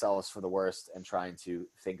preparing ourselves for the worst and trying to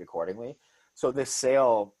think accordingly. So this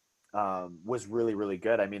sale was really, really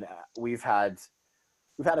good. I mean, we've had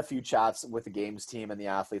a few chats with the games team and the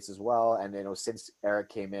athletes as well. And, since Eric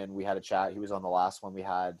came in, we had a chat. He was on the last one we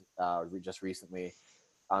had just recently.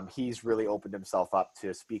 He's really opened himself up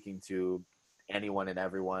to speaking to anyone and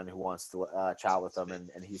everyone who wants to chat with him,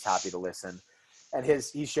 and he's happy to listen. And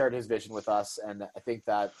he shared his vision with us, and I think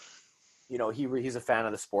that he's a fan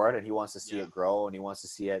of the sport, and he wants to see it grow, and he wants to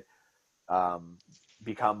see it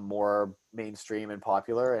become more mainstream and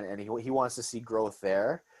popular, and he wants to see growth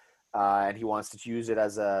there, and he wants to use it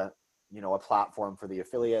as a platform for the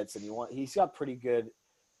affiliates, and he's got pretty good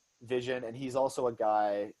vision, and he's also a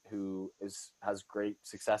guy who has great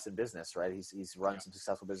success in business, right? He's run some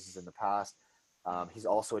successful businesses in the past. He's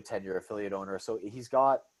also a 10-year affiliate owner, so he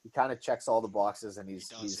kind of checks all the boxes, and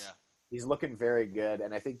he's looking very good.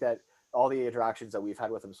 And I think that all the interactions that we've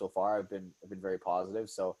had with him so far have been very positive.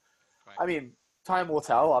 So, I mean, time will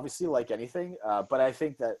tell, obviously, like anything. But I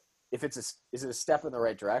think that if is it a step in the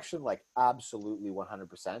right direction? Like, absolutely,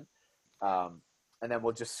 100%. And then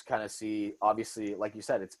we'll just kind of see, obviously, like you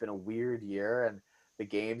said, it's been a weird year, and the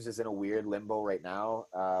games is in a weird limbo right now,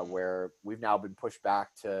 where we've now been pushed back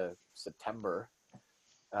to September,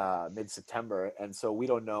 mid-September. And so we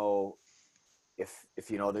don't know if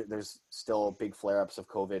there's still big flare-ups of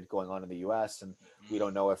COVID going on in the US, and we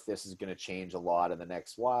don't know if this is going to change a lot in the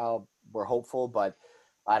next while. We're hopeful, but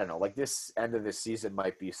I don't know, like this end of this season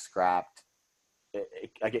might be scrapped.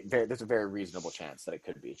 There's a very reasonable chance that it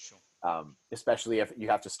could be, especially if you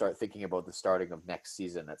have to start thinking about the starting of next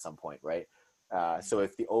season at some point, right? So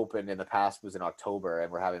if the Open in the past was in October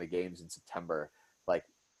and we're having the games in September, like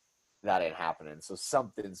that ain't happening. So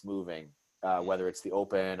something's moving, whether it's the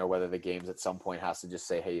Open or whether the games at some point has to just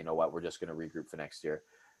say, hey, you know what, we're just going to regroup for next year.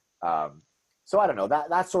 So I don't know,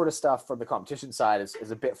 that sort of stuff from the competition side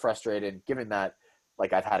is a bit frustrating, given that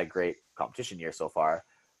like I've had a great competition year so far,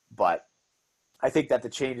 but I think that the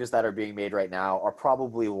changes that are being made right now are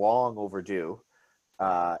probably long overdue.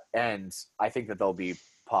 And I think that they'll be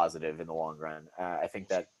positive in the long run. I think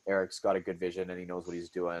that Eric's got a good vision and he knows what he's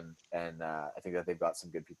doing. And I think that they've got some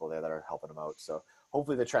good people there that are helping him out. So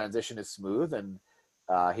hopefully the transition is smooth and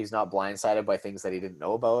he's not blindsided by things that he didn't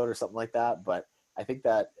know about or something like that. But I think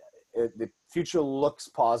that the future looks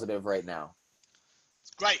positive right now.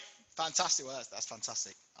 It's great. Fantastic. Well, that's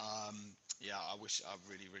fantastic. I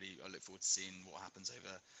look forward to seeing what happens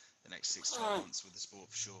over the next 6-12 months with the sport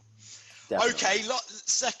for sure. Definitely. Okay,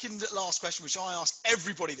 second last question, which I ask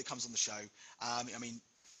everybody that comes on the show. I mean,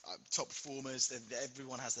 top performers.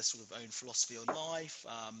 Everyone has their sort of own philosophy on life.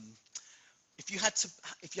 If you had to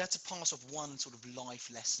pass off one sort of life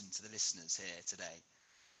lesson to the listeners here today,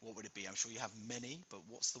 what would it be? I'm sure you have many, but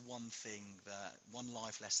what's the one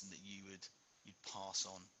life lesson that you'd pass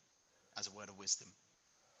on as a word of wisdom?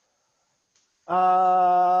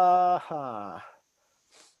 I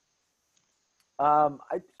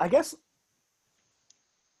guess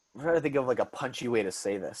I'm trying to think of like a punchy way to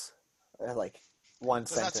say this. Like one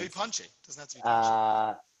Doesn't have sentence. to be punchy. Doesn't have to be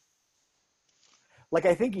punchy. Like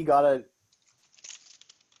I think you gotta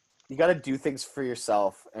do things for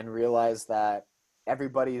yourself and realize that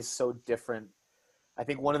everybody is so different. I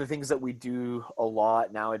think one of the things that we do a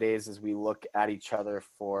lot nowadays is we look at each other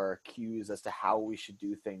for cues as to how we should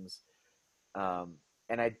do things. And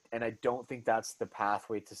I don't think that's the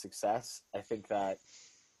pathway to success. I think that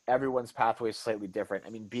everyone's pathway is slightly different. I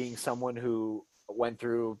mean, being someone who went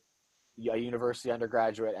through a university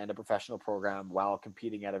undergraduate and a professional program while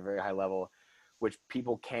competing at a very high level, which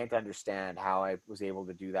people can't understand how I was able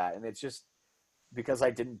to do that. And it's just because I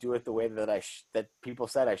didn't do it the way that that people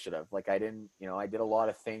said I should have. Like I didn't, I did a lot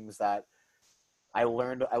of things that I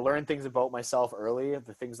learned things about myself early,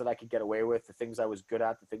 the things that I could get away with, the things I was good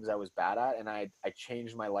at, the things I was bad at. And I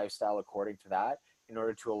changed my lifestyle according to that in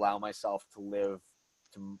order to allow myself to live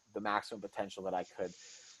to the maximum potential that I could,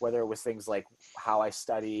 whether it was things like how I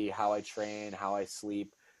study, how I train, how I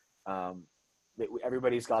sleep.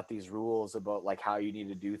 Everybody's got these rules about like how you need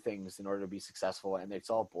to do things in order to be successful. And it's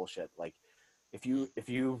all bullshit. Like if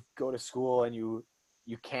you go to school and you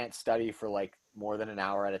can't study for like more than an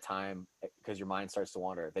hour at a time because your mind starts to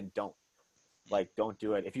wander, then don't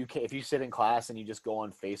do it. If you sit in class and you just go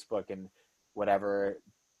on Facebook and whatever,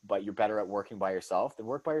 but you're better at working by yourself, then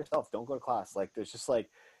work by yourself. Don't go to class. Like there's just like,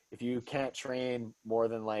 if you can't train more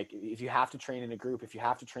than like, if you have to train in a group, if you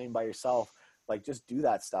have to train by yourself, like just do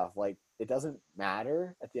that stuff. Like it doesn't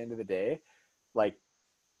matter at the end of the day. Like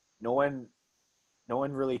no one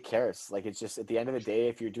really cares. Like it's just at the end of the day,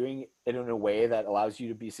 if you're doing it in a way that allows you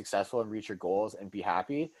to be successful and reach your goals and be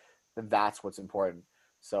happy, then that's what's important.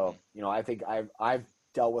 So, I think I've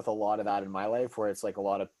dealt with a lot of that in my life where it's like a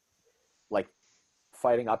lot of like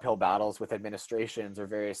fighting uphill battles with administrations or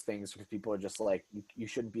various things because people are just like, you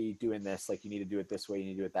shouldn't be doing this. Like you need to do it this way. You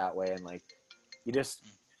need to do it that way. And like, you just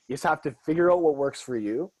have to figure out what works for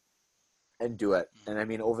you and do it. And I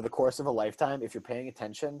mean, over the course of a lifetime, if you're paying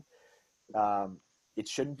attention, it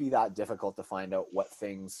shouldn't be that difficult to find out what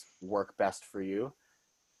things work best for you.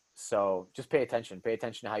 So just pay attention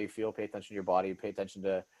to how you feel, pay attention to your body, pay attention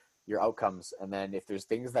to your outcomes. And then if there's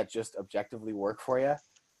things that just objectively work for you,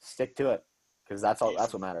 stick to it. Because that's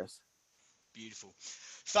what matters. Beautiful.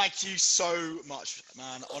 Thank you so much,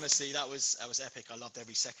 man. Honestly, that was epic. I loved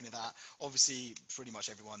every second of that. Obviously, pretty much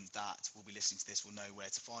everyone that will be listening to this will know where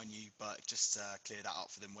to find you, but just clear that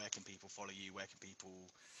up for them. Where can people follow you? Where can people,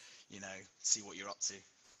 see what you're up to?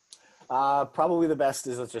 Probably the best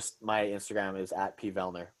is just my Instagram is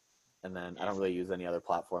 @pvellner. And then I don't really use any other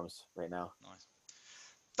platforms right now. Nice.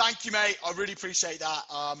 Thank you, mate. I really appreciate that.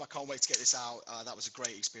 I can't wait to get this out. That was a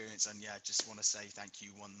great experience. And yeah, just want to say thank you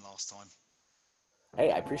one last time.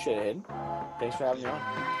 Hey, I appreciate it, Hayden. Thanks for having me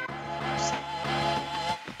on.